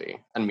a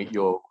coffee and meet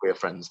your queer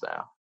friends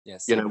there.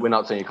 Yes. We're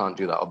not saying you can't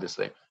do that,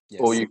 obviously.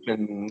 Yes. Or you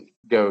can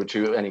go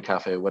to any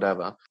cafe,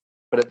 whatever.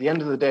 But at the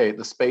end of the day,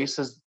 the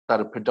spaces that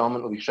are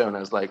predominantly shown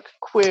as like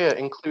queer,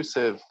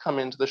 inclusive, come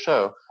into the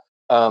show,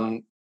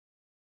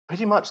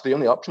 pretty much the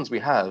only options we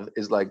have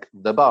is like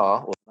the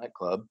bar or the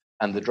nightclub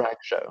and the drag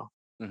show.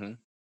 And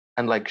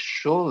like,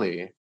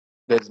 surely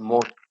there's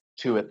more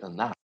to it than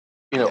that.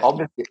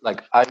 Obviously,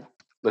 like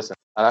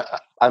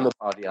I'm a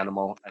party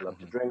animal. I love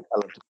to drink. I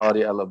love to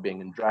party. I love being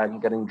in drag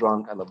and getting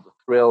drunk. I love the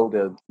thrill,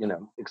 the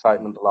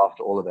excitement, the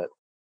laughter, all of it.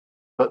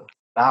 But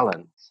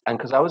balance. And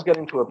because I was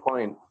getting to a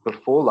point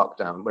before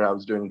lockdown where I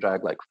was doing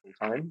drag like full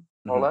time,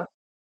 more or less,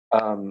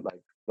 like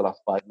the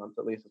last 5 months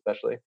at least,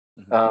 especially.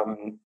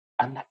 And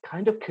that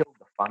kind of killed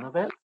the fun of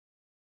it.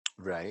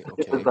 Right.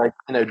 Okay. It was like,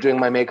 doing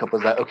my makeup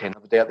was like, okay,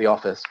 another day at the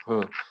office.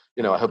 I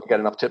hope I get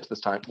enough tips this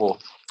time. Well, do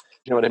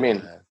you know what I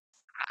mean?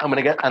 I'm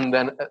gonna get, and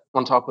then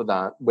on top of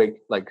that,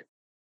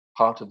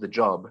 part of the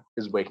job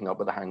is waking up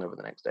with a hangover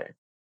the next day.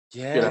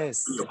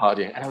 Yes. You're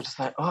partying, and I was just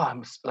like, oh,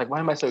 I'm like, why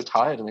am I so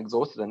tired and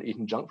exhausted and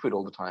eating junk food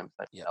all the time? It's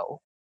like,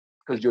 well,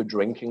 because you're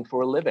drinking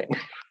for a living,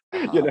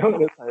 and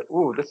it's like,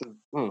 oh, this is.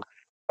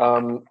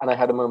 And I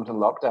had a moment in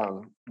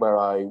lockdown where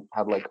I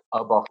had like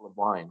a bottle of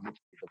wine, which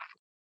is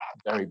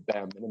a very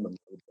bare minimum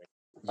I would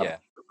drink,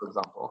 for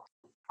example.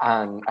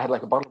 And I had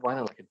like a bottle of wine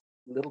and like a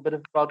little bit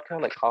of vodka,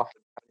 like half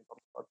a tiny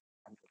bottle of vodka,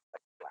 and just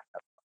like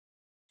blackout.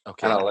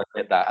 Okay. And I'll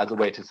admit that as a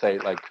way to say,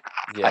 like,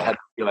 I had to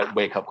be like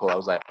wake up call. I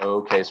was like,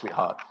 okay,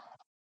 sweetheart,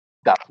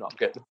 that's not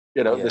good.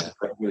 This is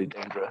like really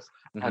dangerous.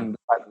 And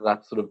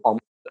that's sort of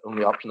almost the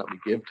only option that we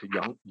give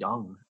to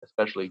young,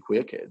 especially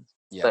queer kids.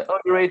 It's like, oh,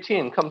 you're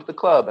 18, come to the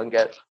club and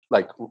get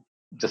like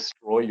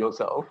destroy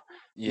yourself.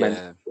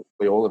 Yeah.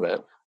 All of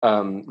it.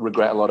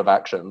 Regret a lot of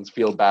actions,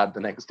 feel bad the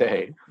next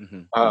day,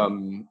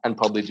 and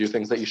probably do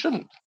things that you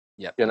shouldn't.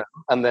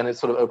 And then it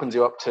sort of opens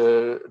you up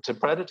to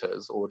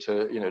predators or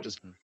to just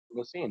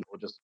the scene or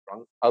just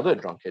other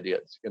drunk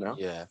idiots.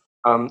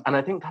 And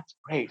I think that's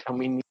great, and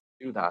we need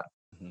to do that,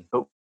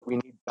 but we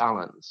need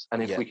balance.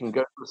 And if we can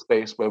go to a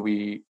space where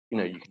you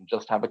can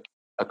just have a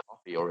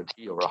coffee or a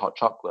tea or a hot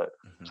chocolate,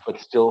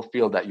 but still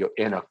feel that you're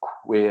in a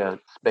queer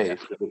space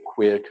with a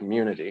queer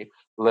community,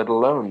 let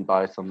alone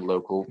buy some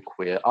local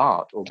queer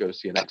art or go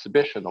see an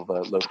exhibition of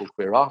a local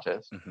queer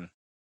artist,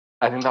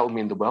 I think that would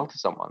mean the world to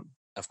someone.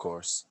 Of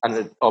course. And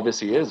it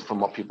obviously is, from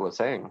what people are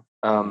saying.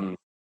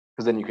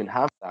 Because then you can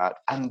have that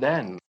and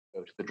then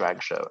go to the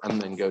drag show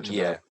and then go to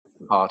the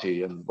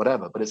party and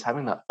whatever. But it's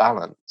having that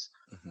balance,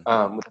 which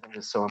I think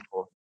is so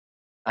important.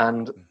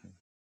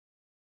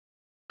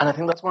 And I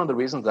think that's one of the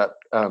reasons that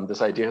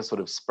this idea has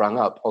sort of sprung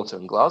up also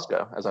in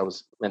Glasgow, as I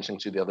was mentioning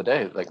to you the other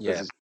day. Like,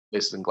 there's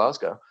places in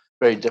Glasgow,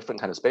 very different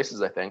kind of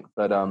spaces, I think.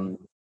 But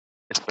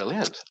it's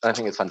brilliant. I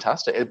think it's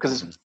fantastic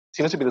because it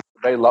seems to be this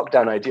very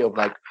lockdown idea of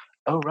like,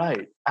 oh,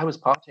 right, I was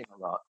partying a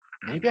lot.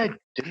 Maybe I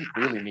didn't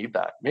really need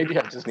that. Maybe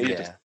I just needed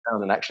to sit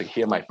down and actually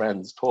hear my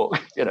friends talk,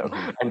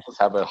 and just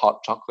have a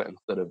hot chocolate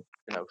instead of,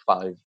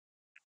 5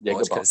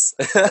 Jägerbombs.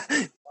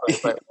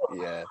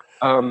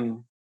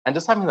 And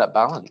just having that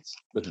balance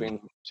between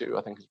the two,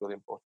 I think, is really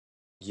important.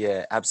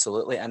 Yeah,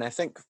 absolutely. And I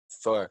think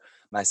for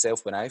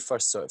myself, when I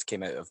first sort of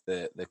came out of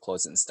the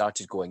closet and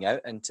started going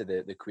out into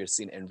the queer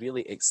scene and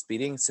really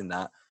experiencing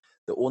that,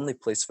 the only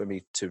place for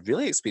me to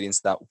really experience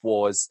that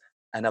was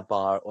in a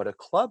bar or a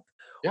club.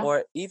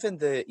 Or even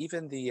the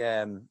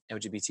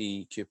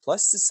LGBTQ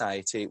plus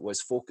society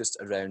was focused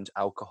around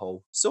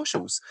alcohol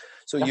socials.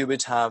 So you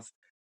would have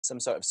some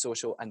sort of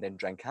social and then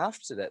drink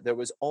after it. There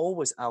was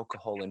always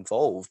alcohol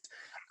involved.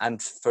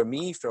 And for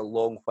me, for a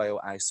long while,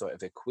 I sort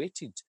of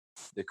equated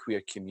the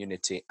queer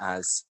community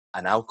as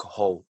an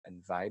alcohol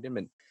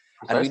environment.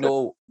 And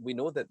we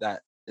know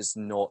that is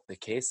not the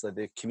case. Like,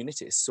 the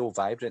community is so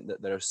vibrant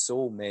that there are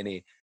so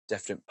many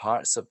different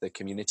parts of the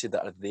community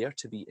that are there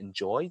to be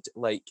enjoyed,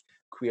 like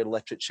queer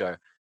literature,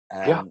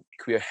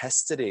 queer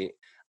history.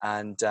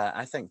 And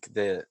I think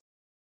the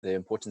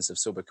importance of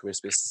sober queer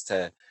spaces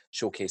to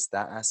showcase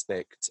that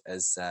aspect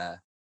is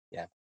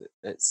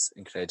it's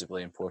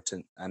incredibly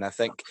important. And I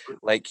think,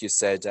 like you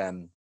said,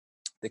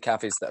 the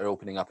cafes that are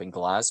opening up in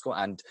Glasgow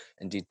and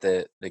indeed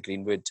the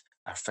Greenwood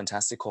are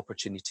fantastic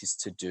opportunities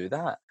to do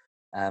that.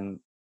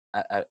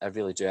 I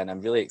really do, and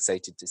I'm really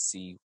excited to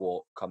see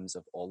what comes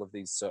of all of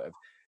these sort of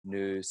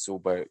new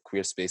sober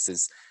queer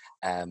spaces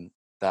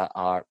that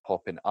are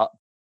popping up.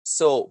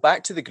 So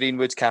back to the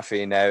Greenwood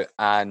Cafe now,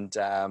 and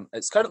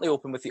it's currently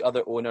open with the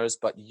other owners,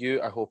 but you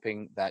are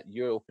hoping that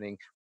your opening,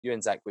 you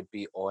and Zach, would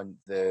be on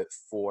the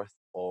 4th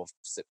of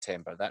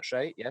September. That's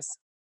right, yes?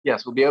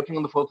 Yes, we'll be opening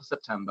on the 4th of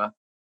September.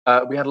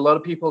 We had a lot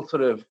of people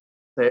sort of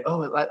say,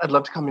 oh, I'd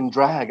love to come in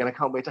drag and I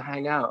can't wait to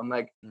hang out. I'm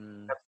like,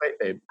 that's great,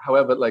 babe.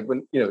 However, like,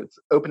 when, it's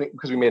opening,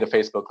 because we made a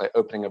Facebook like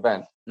opening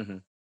event,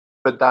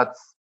 but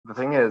that's, the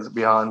thing is,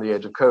 we are in the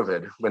age of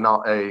COVID. We're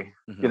not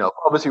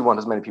obviously we want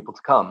as many people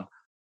to come,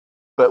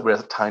 but we're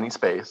a tiny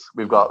space.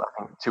 We've got, I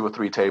think, 2 or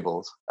 3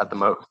 tables at the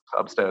most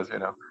upstairs,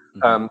 so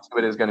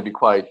it is going to be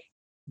quite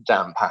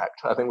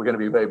jam-packed. I think we're going to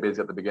be very busy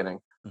at the beginning.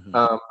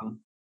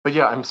 But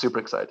yeah, I'm super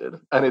excited.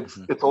 And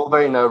it's all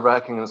very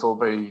nerve-wracking and it's all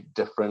very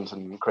different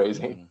and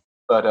crazy.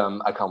 But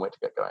I can't wait to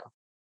get going.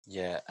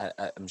 Yeah,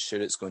 I'm sure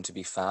it's going to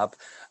be fab.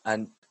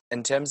 And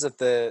in terms of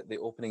the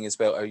opening as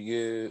well, are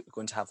you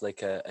going to have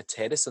like a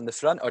terrace on the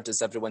front, or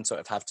does everyone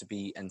sort of have to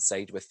be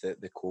inside with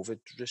the COVID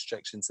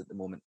restrictions at the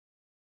moment?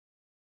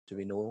 Do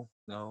we know?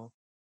 No?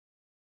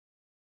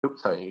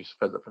 Oops, sorry, you just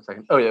froze up for a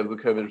second. Oh yeah, the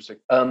COVID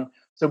restrictions.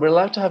 So we're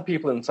allowed to have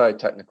people inside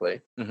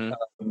technically.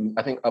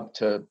 I think up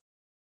to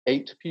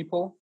 8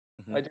 people,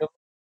 ideally.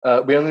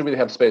 We only really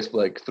have space for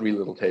like 3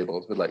 little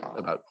tables with like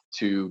about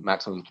 2,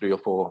 maximum 3 or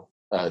 4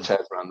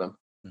 chairs around them.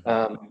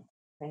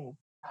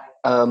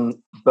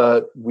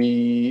 But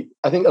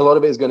I think a lot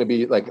of it is going to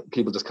be like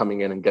people just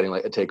coming in and getting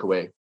like a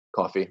takeaway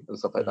coffee and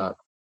stuff like that.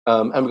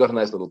 And we've got a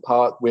nice little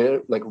park.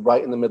 We're like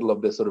right in the middle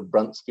of this sort of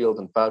Bruntsfield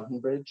and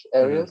Fountainbridge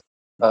areas.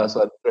 So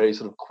that's very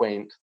sort of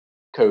quaint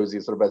cozy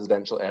sort of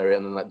residential area,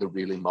 and then like the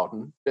really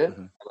modern bit,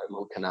 Mhm. like a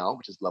little canal,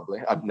 which is lovely.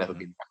 I've never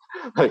been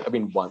like I've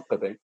been once, I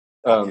think.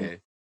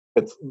 Okay,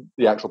 It's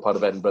the actual part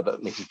of Edinburgh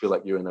that makes you feel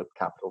like you're in a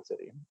capital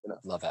city,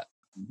 love it.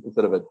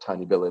 instead of a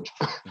tiny village.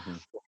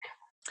 Mhm.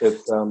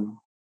 It's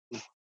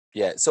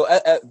Yeah. So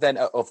then,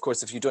 of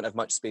course, if you don't have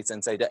much space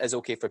inside, it is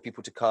okay for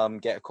people to come,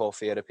 get a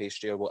coffee or a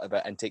pastry or whatever,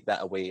 and take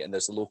that away. And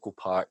there's a local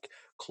park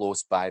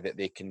close by that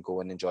they can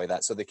go and enjoy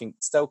that. So they can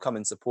still come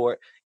and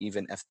support,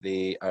 even if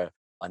they are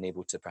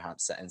unable to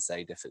perhaps sit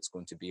inside if it's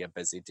going to be a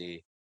busy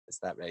day. Is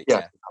that right?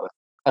 yeah. Yeah.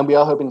 And we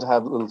are hoping to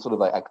have little sort of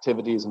like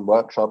activities and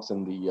workshops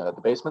in the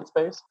basement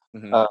space.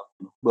 Mhm.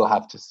 We'll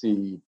have to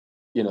see,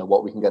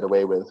 what we can get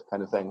away with,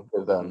 kind of thing,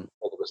 with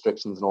all the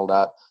restrictions and all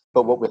that.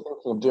 But what we're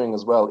thinking of doing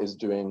as well is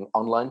doing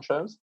online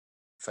shows.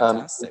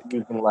 Fantastic.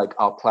 Using like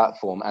our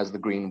platform as the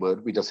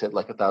Greenwood. We just hit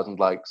like 1,000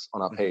 likes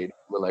on our page.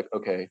 We're like,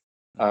 okay,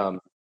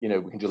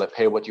 we can do like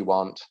pay what you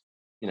want,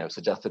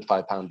 suggested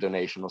 £5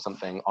 donation or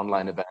something,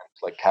 online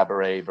events like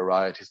cabaret,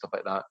 variety, stuff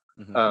like that.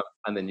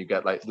 And then you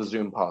get like the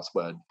Zoom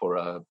password for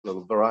a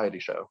little variety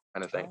show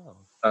kind of thing.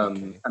 Oh,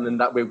 okay. And then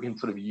that way we can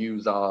sort of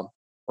use our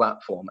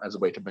platform as a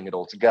way to bring it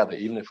all together,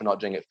 even if we're not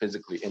doing it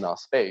physically in our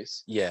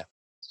space. Yeah.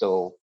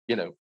 Still,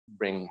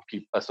 bring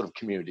a sort of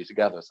community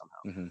together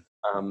somehow.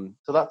 Mhm.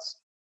 So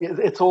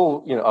it's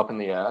all up in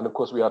the air, and of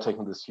course we are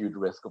taking this huge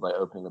risk of like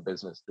opening a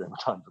business during the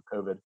times of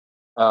COVID.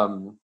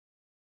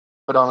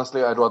 But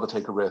honestly, I'd rather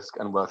take a risk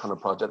and work on a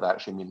project that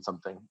actually means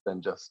something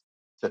than just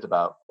sit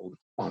about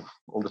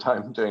all the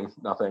time doing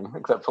nothing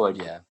except for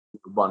like Yeah.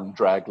 one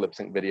drag lip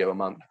sync video a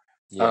month.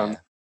 Yeah.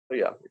 So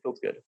yeah, it feels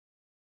good.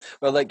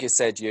 Well, like you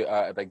said, you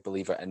are a big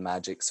believer in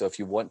magic. So if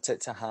you want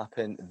it to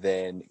happen,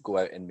 then go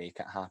out and make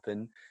it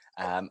happen.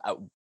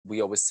 We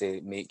always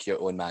say, make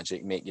your own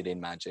magic, make your own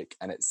magic.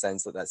 And it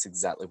sounds like that's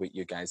exactly what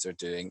you guys are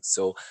doing.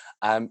 So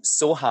I'm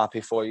so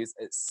happy for you.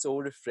 It's so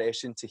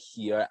refreshing to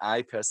hear.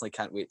 I personally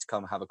can't wait to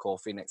come have a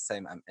coffee next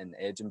time I'm in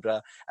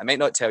Edinburgh. I might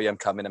not tell you I'm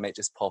coming. I might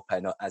just pop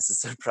in as a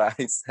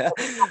surprise.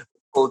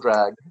 Full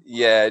drag.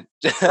 Yeah.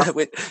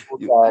 Full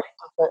drag.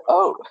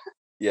 Oh.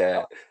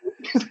 Yeah.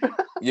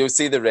 You'll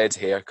see the red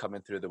hair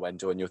coming through the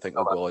window and you'll think,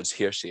 oh God,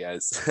 here she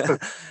is.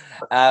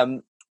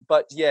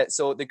 But yeah,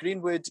 so the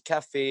Greenwood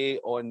Cafe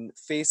on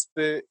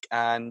Facebook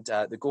and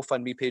the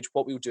GoFundMe page,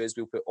 what we'll do is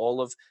we'll put all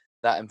of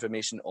that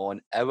information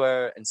on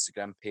our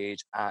Instagram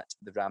page at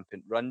The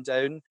Rampant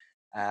Rundown.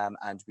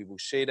 And we will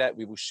share it.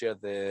 We will share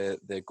the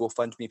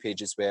GoFundMe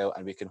page as well.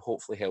 And we can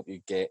hopefully help you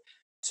get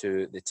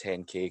to the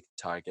 10K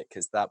target,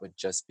 because that would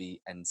just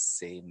be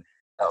insane.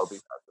 That would be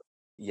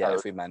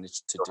if we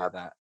managed to do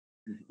that.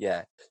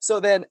 Yeah. So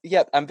then,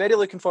 I'm very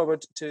looking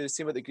forward to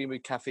seeing what the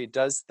Greenwood Cafe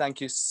does. Thank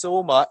you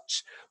so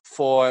much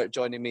for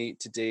joining me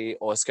today,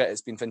 Oskar.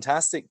 It's been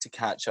fantastic to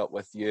catch up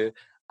with you,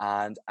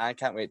 and I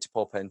can't wait to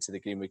pop into the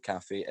Greenwood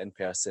Cafe in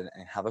person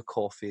and have a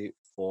coffee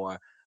for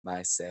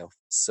myself.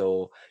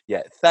 So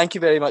thank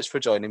you very much for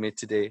joining me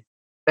today.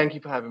 Thank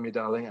you for having me,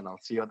 darling, and I'll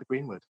see you at the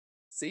Greenwood.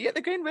 See you at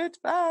the Greenwood.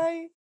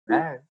 Bye.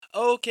 Bye.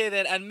 Okay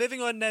then, and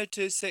moving on now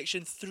to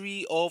section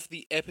 3 of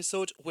the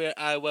episode, where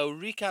I will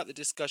recap the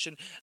discussion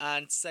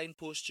and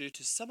signpost you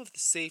to some of the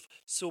safe,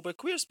 sober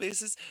queer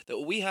spaces that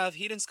we have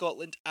here in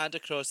Scotland and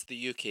across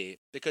the UK.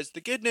 Because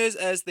the good news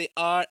is they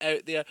are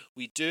out there,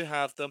 we do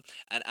have them,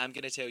 and I'm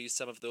going to tell you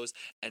some of those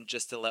in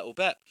just a little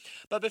bit.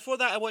 But before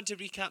that, I want to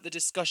recap the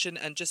discussion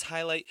and just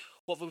highlight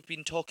what we've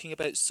been talking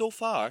about so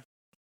far.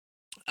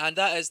 And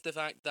that is the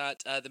fact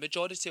that the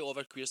majority of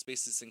our queer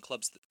spaces and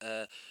clubs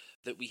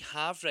that we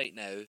have right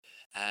now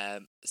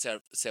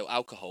sell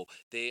alcohol.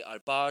 They are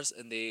bars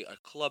and they are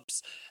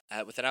clubs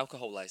with an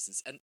alcohol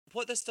license. And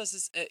what this does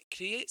is it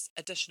creates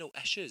additional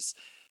issues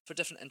for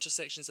different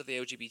intersections of the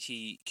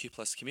LGBTQ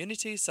plus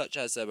community, such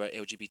as our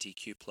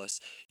LGBTQ plus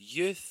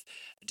youth,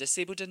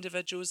 disabled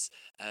individuals,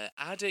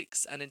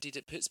 addicts, and indeed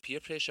it puts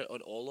peer pressure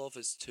on all of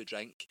us to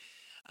drink.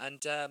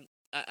 And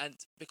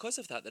because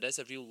of that, there is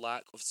a real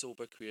lack of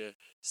sober queer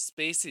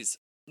spaces.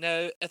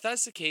 Now, if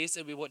that's the case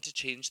and we want to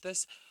change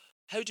this,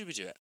 how do we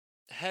do it?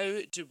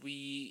 How do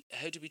we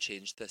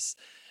change this?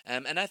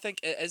 And I think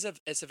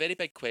it's a very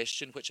big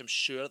question, which I'm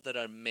sure there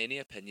are many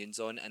opinions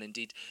on, and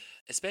indeed,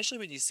 especially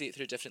when you see it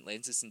through different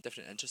lenses and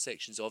different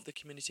intersections of the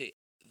community,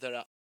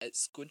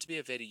 it's going to be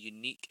a very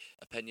unique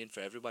opinion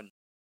for everyone.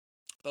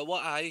 But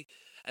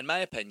in my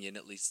opinion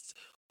at least,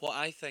 what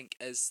I think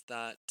is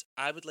that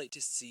I would like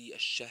to see a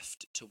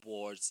shift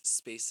towards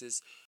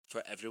spaces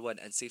for everyone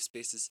and safe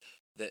spaces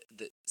that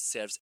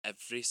serves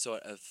every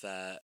sort of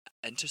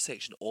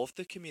intersection of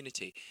the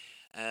community.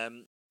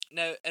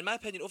 Now, in my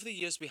opinion, over the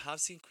years we have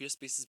seen queer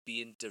spaces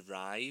being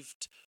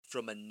derived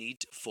from a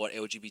need for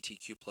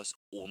LGBTQ plus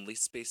only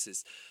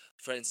spaces.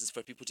 For instance,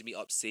 for people to meet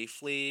up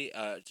safely,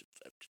 for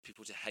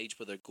people to hide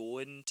where they're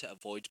going, to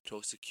avoid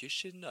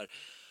prosecution,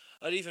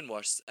 or even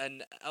worse.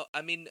 And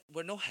I mean,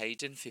 we're not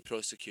hiding for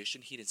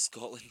prosecution here in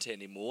Scotland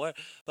anymore,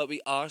 but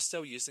we are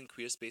still using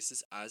queer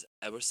spaces as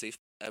our safe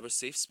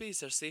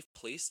space, our safe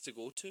place to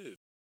go to.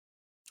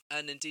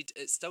 And indeed,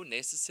 it's still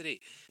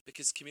necessary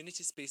because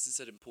community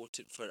spaces are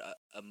important for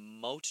a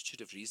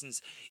multitude of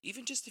reasons,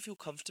 even just to feel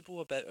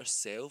comfortable about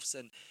ourselves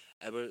and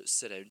our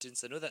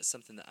surroundings. I know that's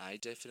something that I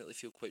definitely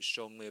feel quite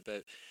strongly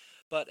about.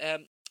 But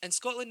in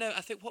Scotland now,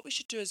 I think what we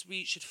should do is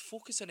we should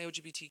focus on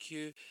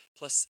LGBTQ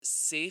plus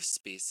safe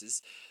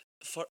spaces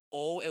for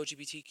all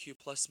LGBTQ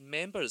plus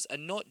members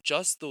and not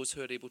just those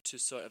who are able to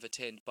sort of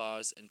attend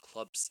bars and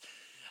clubs.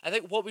 I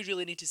think what we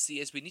really need to see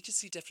is we need to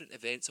see different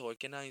events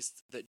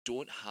organised that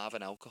don't have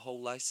an alcohol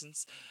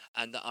licence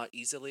and that are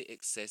easily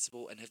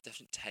accessible and have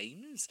different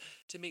times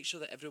to make sure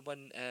that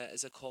everyone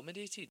is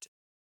accommodated.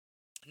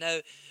 Now,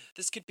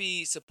 this could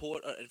be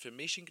support or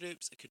information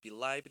groups, it could be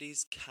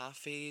libraries,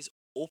 cafes,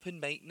 open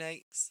mic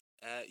nights.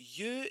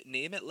 You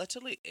name it,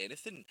 literally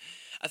anything.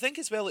 I think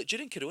as well, like,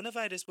 during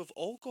coronavirus, we've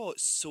all got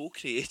so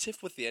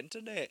creative with the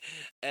internet,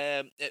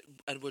 and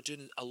we're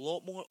doing a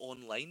lot more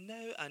online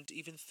now, and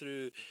even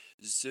through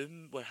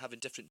Zoom, we're having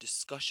different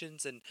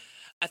discussions, and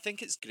I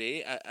think it's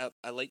great.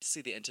 I like to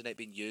see the internet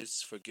being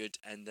used for good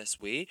in this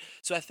way.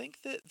 So I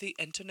think that the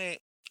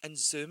internet and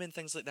Zoom and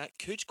things like that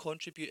could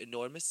contribute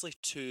enormously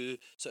to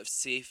sort of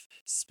safe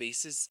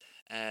spaces,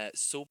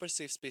 sober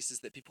safe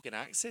spaces that people can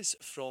access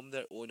from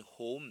their own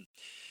home.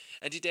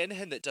 Indeed,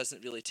 anything that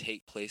doesn't really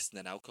take place in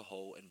an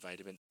alcohol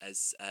environment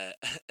is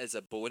is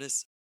a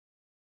bonus.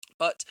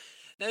 But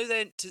now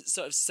then, to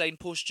sort of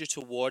signpost you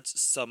towards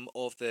some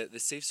of the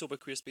safe, sober,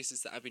 queer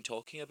spaces that I've been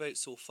talking about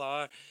so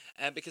far,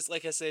 because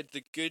like I said,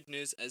 the good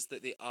news is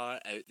that they are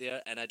out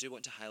there, and I do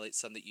want to highlight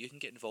some that you can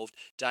get involved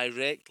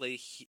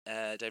directly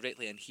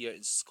in here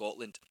in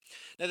Scotland.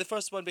 Now, the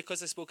first one,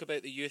 because I spoke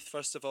about the youth,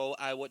 first of all,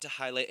 I want to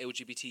highlight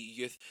LGBT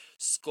Youth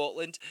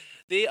Scotland.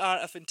 They are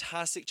a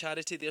fantastic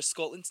charity. They're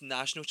Scotland's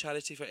national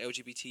charity for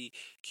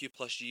LGBTQ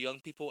plus young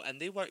people, and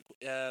they work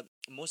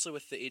mostly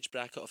with the age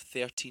bracket of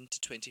 13 to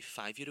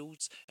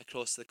 25-year-olds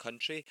across the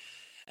country.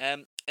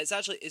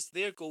 It's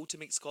their goal to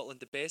make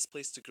Scotland the best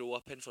place to grow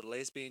up in for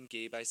lesbian,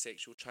 gay,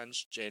 bisexual,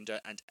 transgender,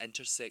 and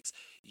intersex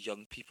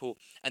young people.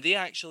 And they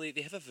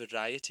have a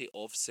variety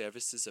of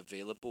services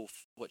available,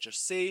 which are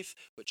safe,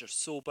 which are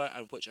sober,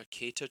 and which are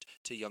catered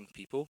to young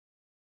people.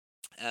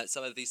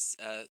 Some of these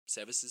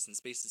services and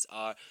spaces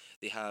are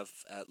they have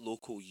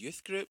local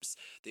youth groups,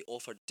 they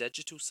offer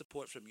digital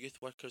support from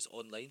youth workers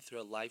online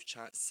through a live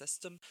chat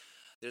system.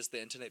 There's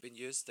the internet being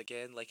used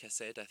again. Like I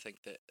said, I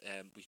think that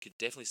we could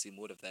definitely see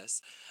more of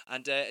this.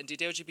 And indeed,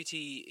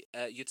 LGBT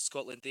Youth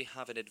Scotland, they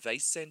have an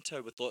advice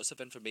centre with lots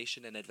of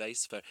information and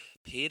advice for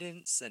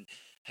parents and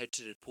how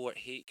to report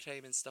hate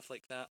crime and stuff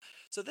like that.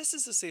 So this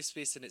is a safe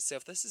space in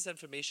itself. This is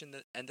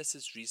information and this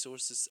is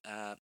resources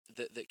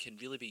that can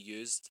really be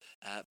used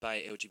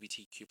by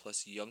LGBTQ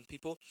plus young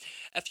people.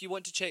 If you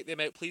want to check them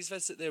out, please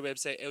visit their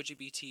website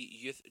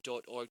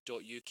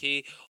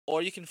lgbtyouth.org.uk,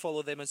 or you can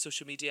follow them on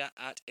social media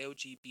at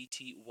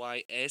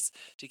LGBTYS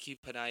to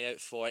keep an eye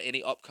out for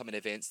any upcoming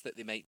events that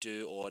they might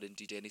do, or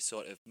indeed any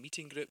sort of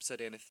meeting groups or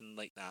anything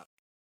like that.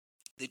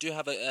 They do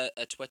have a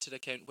Twitter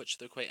account which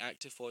they're quite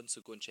active on,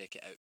 so go and check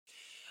it out.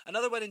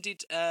 Another one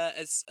indeed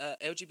is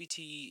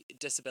LGBT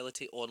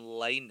Disability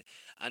Online,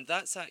 and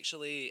that's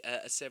actually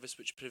a service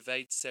which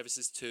provides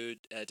services to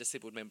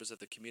disabled members of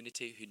the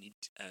community who need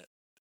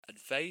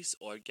advice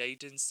or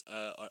guidance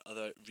or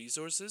other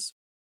resources.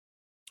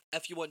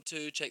 If you want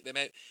to check them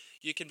out,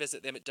 you can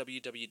visit them at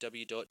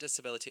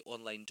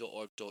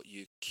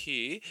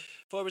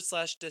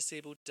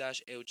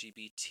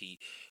www.disabilityonline.org.uk/disabled-LGBT.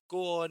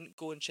 Go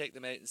and check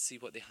them out and see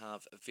what they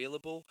have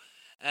available.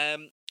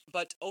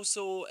 But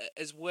also,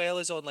 as well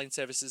as online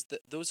services,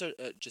 those are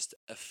just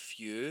a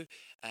few.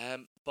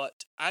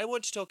 But I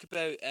want to talk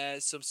about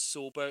some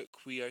sober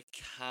queer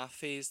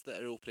cafes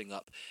that are opening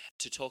up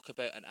to talk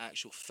about an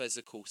actual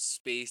physical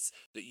space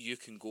that you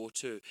can go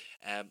to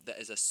that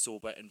is a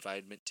sober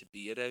environment to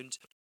be around.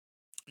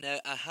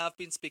 Now, I have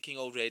been speaking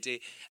already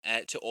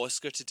to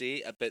Oskar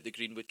today about the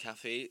Greenwood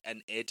Cafe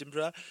in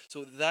Edinburgh,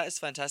 so that is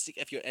fantastic.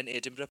 If you're in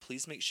Edinburgh,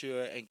 please make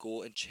sure and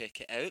go and check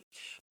it out.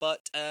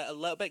 But a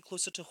little bit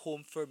closer to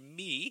home for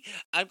me,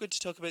 I'm going to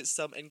talk about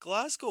some in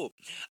Glasgow.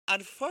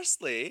 And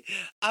firstly,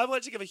 I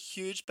want to give a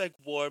huge, big,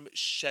 warm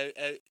shout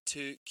out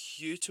to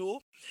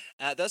Quto.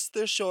 That's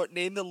their short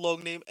name. The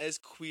long name is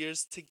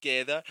Queers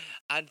Together,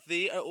 and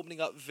they are opening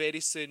up very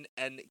soon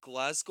in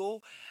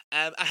Glasgow.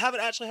 I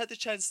haven't actually had the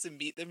chance to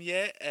meet them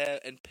yet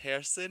in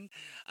person,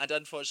 and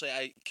unfortunately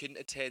I couldn't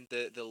attend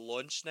the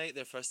launch night,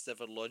 their first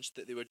ever launch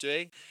that they were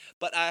doing,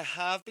 but I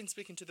have been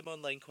speaking to them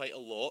online quite a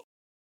lot.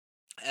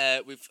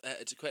 We've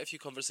had quite a few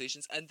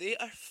conversations, and they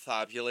are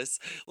fabulous.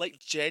 Like,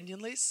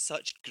 genuinely,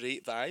 such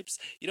great vibes.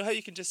 You know how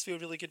you can just feel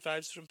really good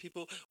vibes from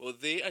people? Well,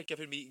 they are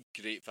giving me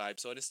great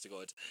vibes, honest to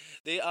God.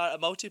 They are a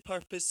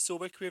multi-purpose,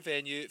 sober queer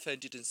venue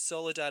founded in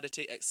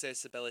solidarity,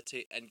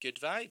 accessibility, and good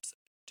vibes.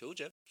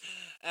 Told you.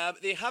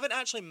 They haven't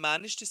actually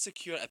managed to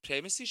secure a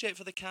premises yet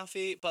for the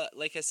cafe, but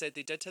like I said,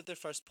 they did have their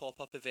first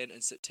pop-up event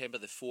on September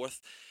the 4th.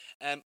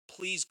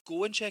 Please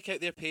go and check out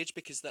their page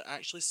because they're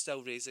actually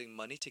still raising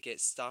money to get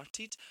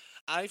started.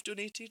 I've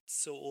donated,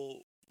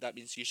 so that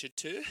means you should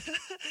too.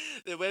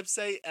 The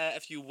website,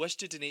 if you wish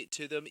to donate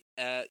to them,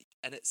 and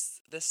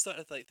it's this sort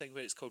of like thing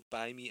where it's called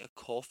Buy Me a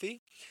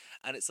Coffee,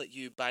 and it's like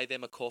you buy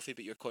them a coffee,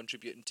 but you're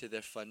contributing to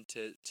their fund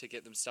to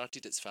get them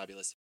started. It's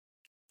fabulous.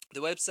 The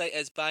website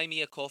is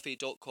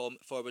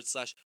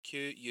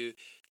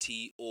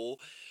buymeacoffee.com/QUTO.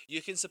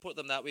 You can support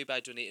them that way by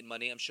donating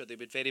money. I'm sure they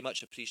would very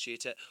much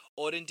appreciate it.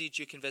 Or indeed,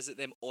 you can visit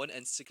them on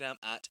Instagram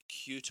at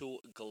QTO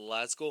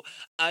Glasgow.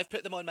 I've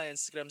put them on my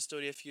Instagram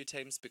story a few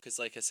times because,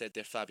 like I said,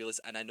 they're fabulous,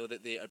 and I know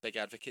that they are big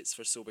advocates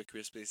for sober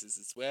queer spaces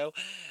as well.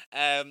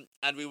 And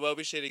we will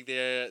be sharing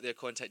their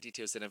contact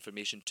details and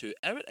information to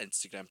our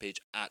Instagram page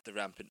at The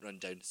Rampant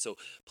Rundown. So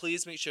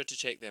please make sure to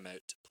check them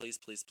out. Please,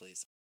 please,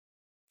 please.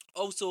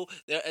 Also,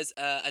 there is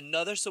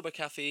another sober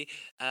cafe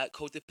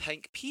called the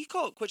Pink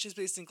Peacock, which is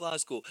based in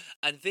Glasgow,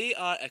 and they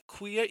are a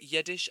queer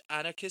Yiddish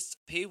anarchist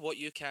pay what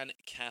you can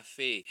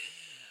cafe.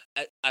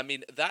 I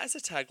mean, that is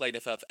a tagline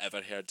if I've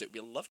ever heard it. We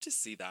love to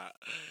see that.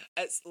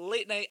 It's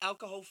late night,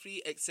 alcohol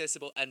free,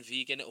 accessible, and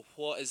vegan.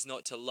 What is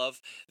not to love?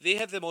 They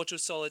have the motto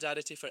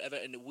solidarity forever,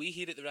 and we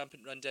here at the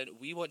Rampant Rundown,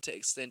 we want to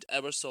extend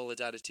our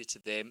solidarity to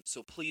them.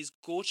 So please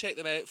go check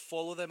them out.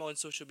 Follow them on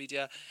social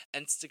media,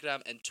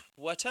 Instagram and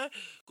Twitter.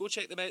 Go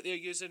check them out. Their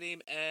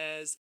username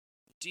is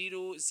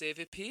Diro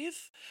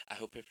Zevepev. I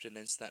hope I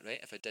pronounced that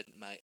right. If I didn't,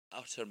 my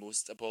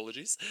uttermost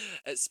apologies.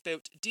 It's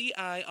spelled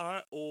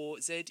DIROZEVEPAVE.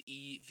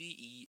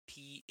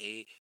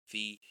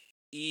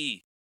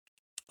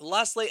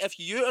 Lastly, if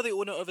you are the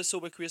owner of a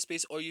sober queer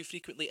space or you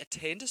frequently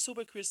attend a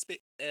sober queer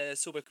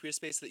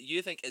space that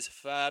you think is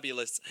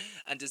fabulous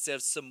and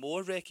deserves some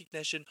more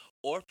recognition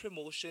or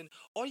promotion,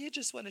 or you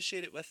just want to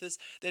share it with us,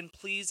 then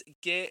please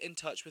get in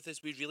touch with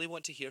us. We really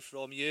want to hear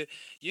from you.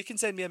 You can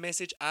send me a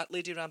message at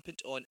Lady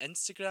Rampant on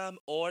Instagram,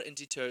 or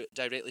indeed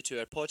directly to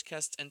our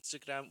podcast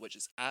Instagram, which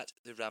is at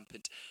The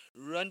Rampant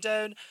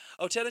Rundown.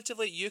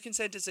 Alternatively, you can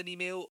send us an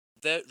email,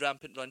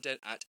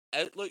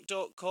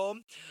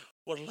 therumpantrundown@outlook.com.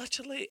 We're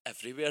literally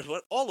everywhere.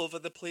 We're all over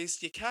the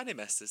place. You can't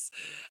miss us.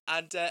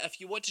 And if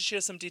you want to share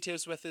some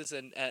details with us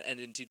and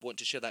indeed want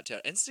to share that to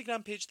our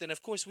Instagram page, then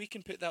of course we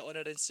can put that on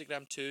our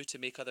Instagram too to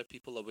make other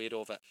people aware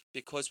of it.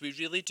 Because we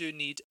really do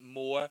need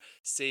more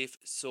safe,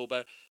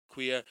 sober,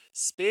 queer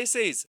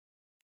spaces.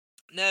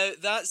 Now,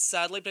 that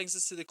sadly brings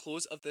us to the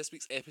close of this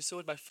week's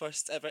episode, my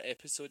first ever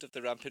episode of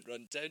the Rampant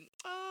Rundown.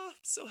 I'm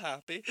so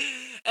happy.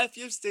 If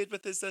you've stayed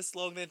with us this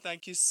long, then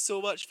thank you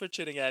so much for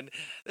tuning in.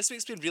 This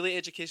week's been really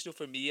educational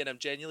for me, and I'm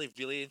genuinely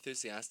really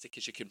enthusiastic,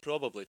 as you can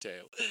probably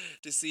tell,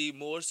 to see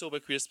more sober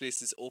queer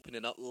spaces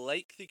opening up,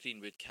 like the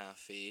Greenwood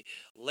Cafe,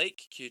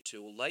 like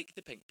Q2, like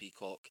the Pink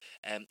Peacock.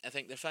 I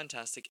think they're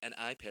fantastic, and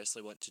I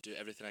personally want to do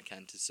everything I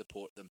can to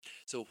support them.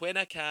 So when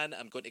I can,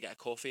 I'm going to get a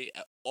coffee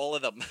at all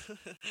of them.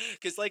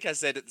 Because like I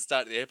said at the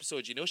start of the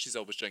episode, you know she's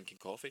always drinking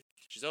coffee.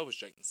 She's always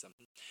drinking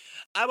something.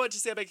 I want to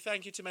say a big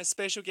thank you to my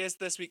special guest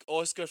this week,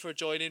 Oskar, for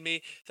joining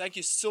me. Thank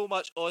you so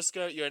much,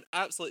 Oskar. You're an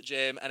absolute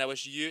gem, and I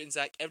wish you and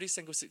Zach every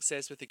single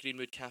success with the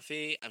Greenwood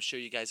Cafe. I'm sure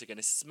you guys are going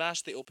to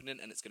smash the opening,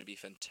 and it's going to be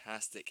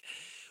fantastic.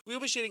 We'll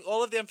be sharing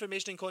all of the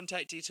information and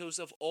contact details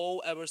of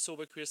all our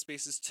sober queer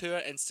spaces to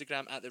our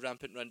Instagram at The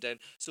Rampant Rundown,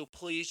 so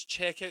please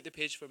check out the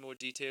page for more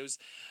details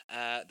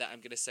that I'm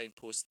going to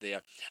signpost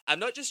there. I'm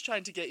not just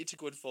trying to get you to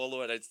go and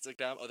follow our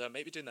Instagram, although I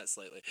might be doing that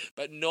slightly,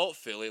 but not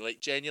fully. Like,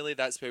 genuinely,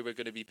 that's where we're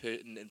going to be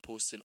putting and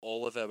posting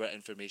all of our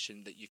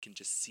information, that you can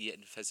just see it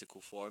in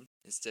physical form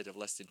instead of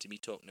listening to me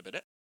talking about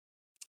it.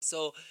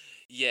 So,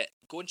 yeah,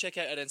 go and check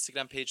out our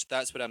Instagram page.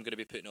 That's where I'm going to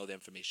be putting all the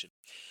information.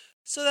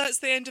 So that's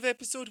the end of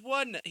episode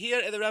 1.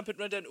 Here at the Rampant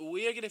Rundown,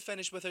 we are going to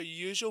finish with our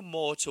usual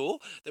motto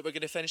that we're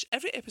going to finish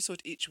every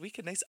episode each week,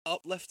 a nice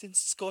uplifting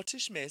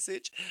Scottish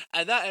message,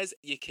 and that is,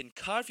 you can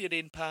carve your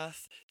own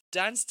path,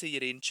 dance to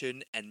your own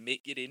tune, and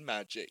make your own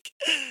magic.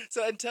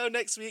 So until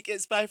next week,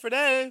 it's bye for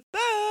now.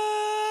 Bye!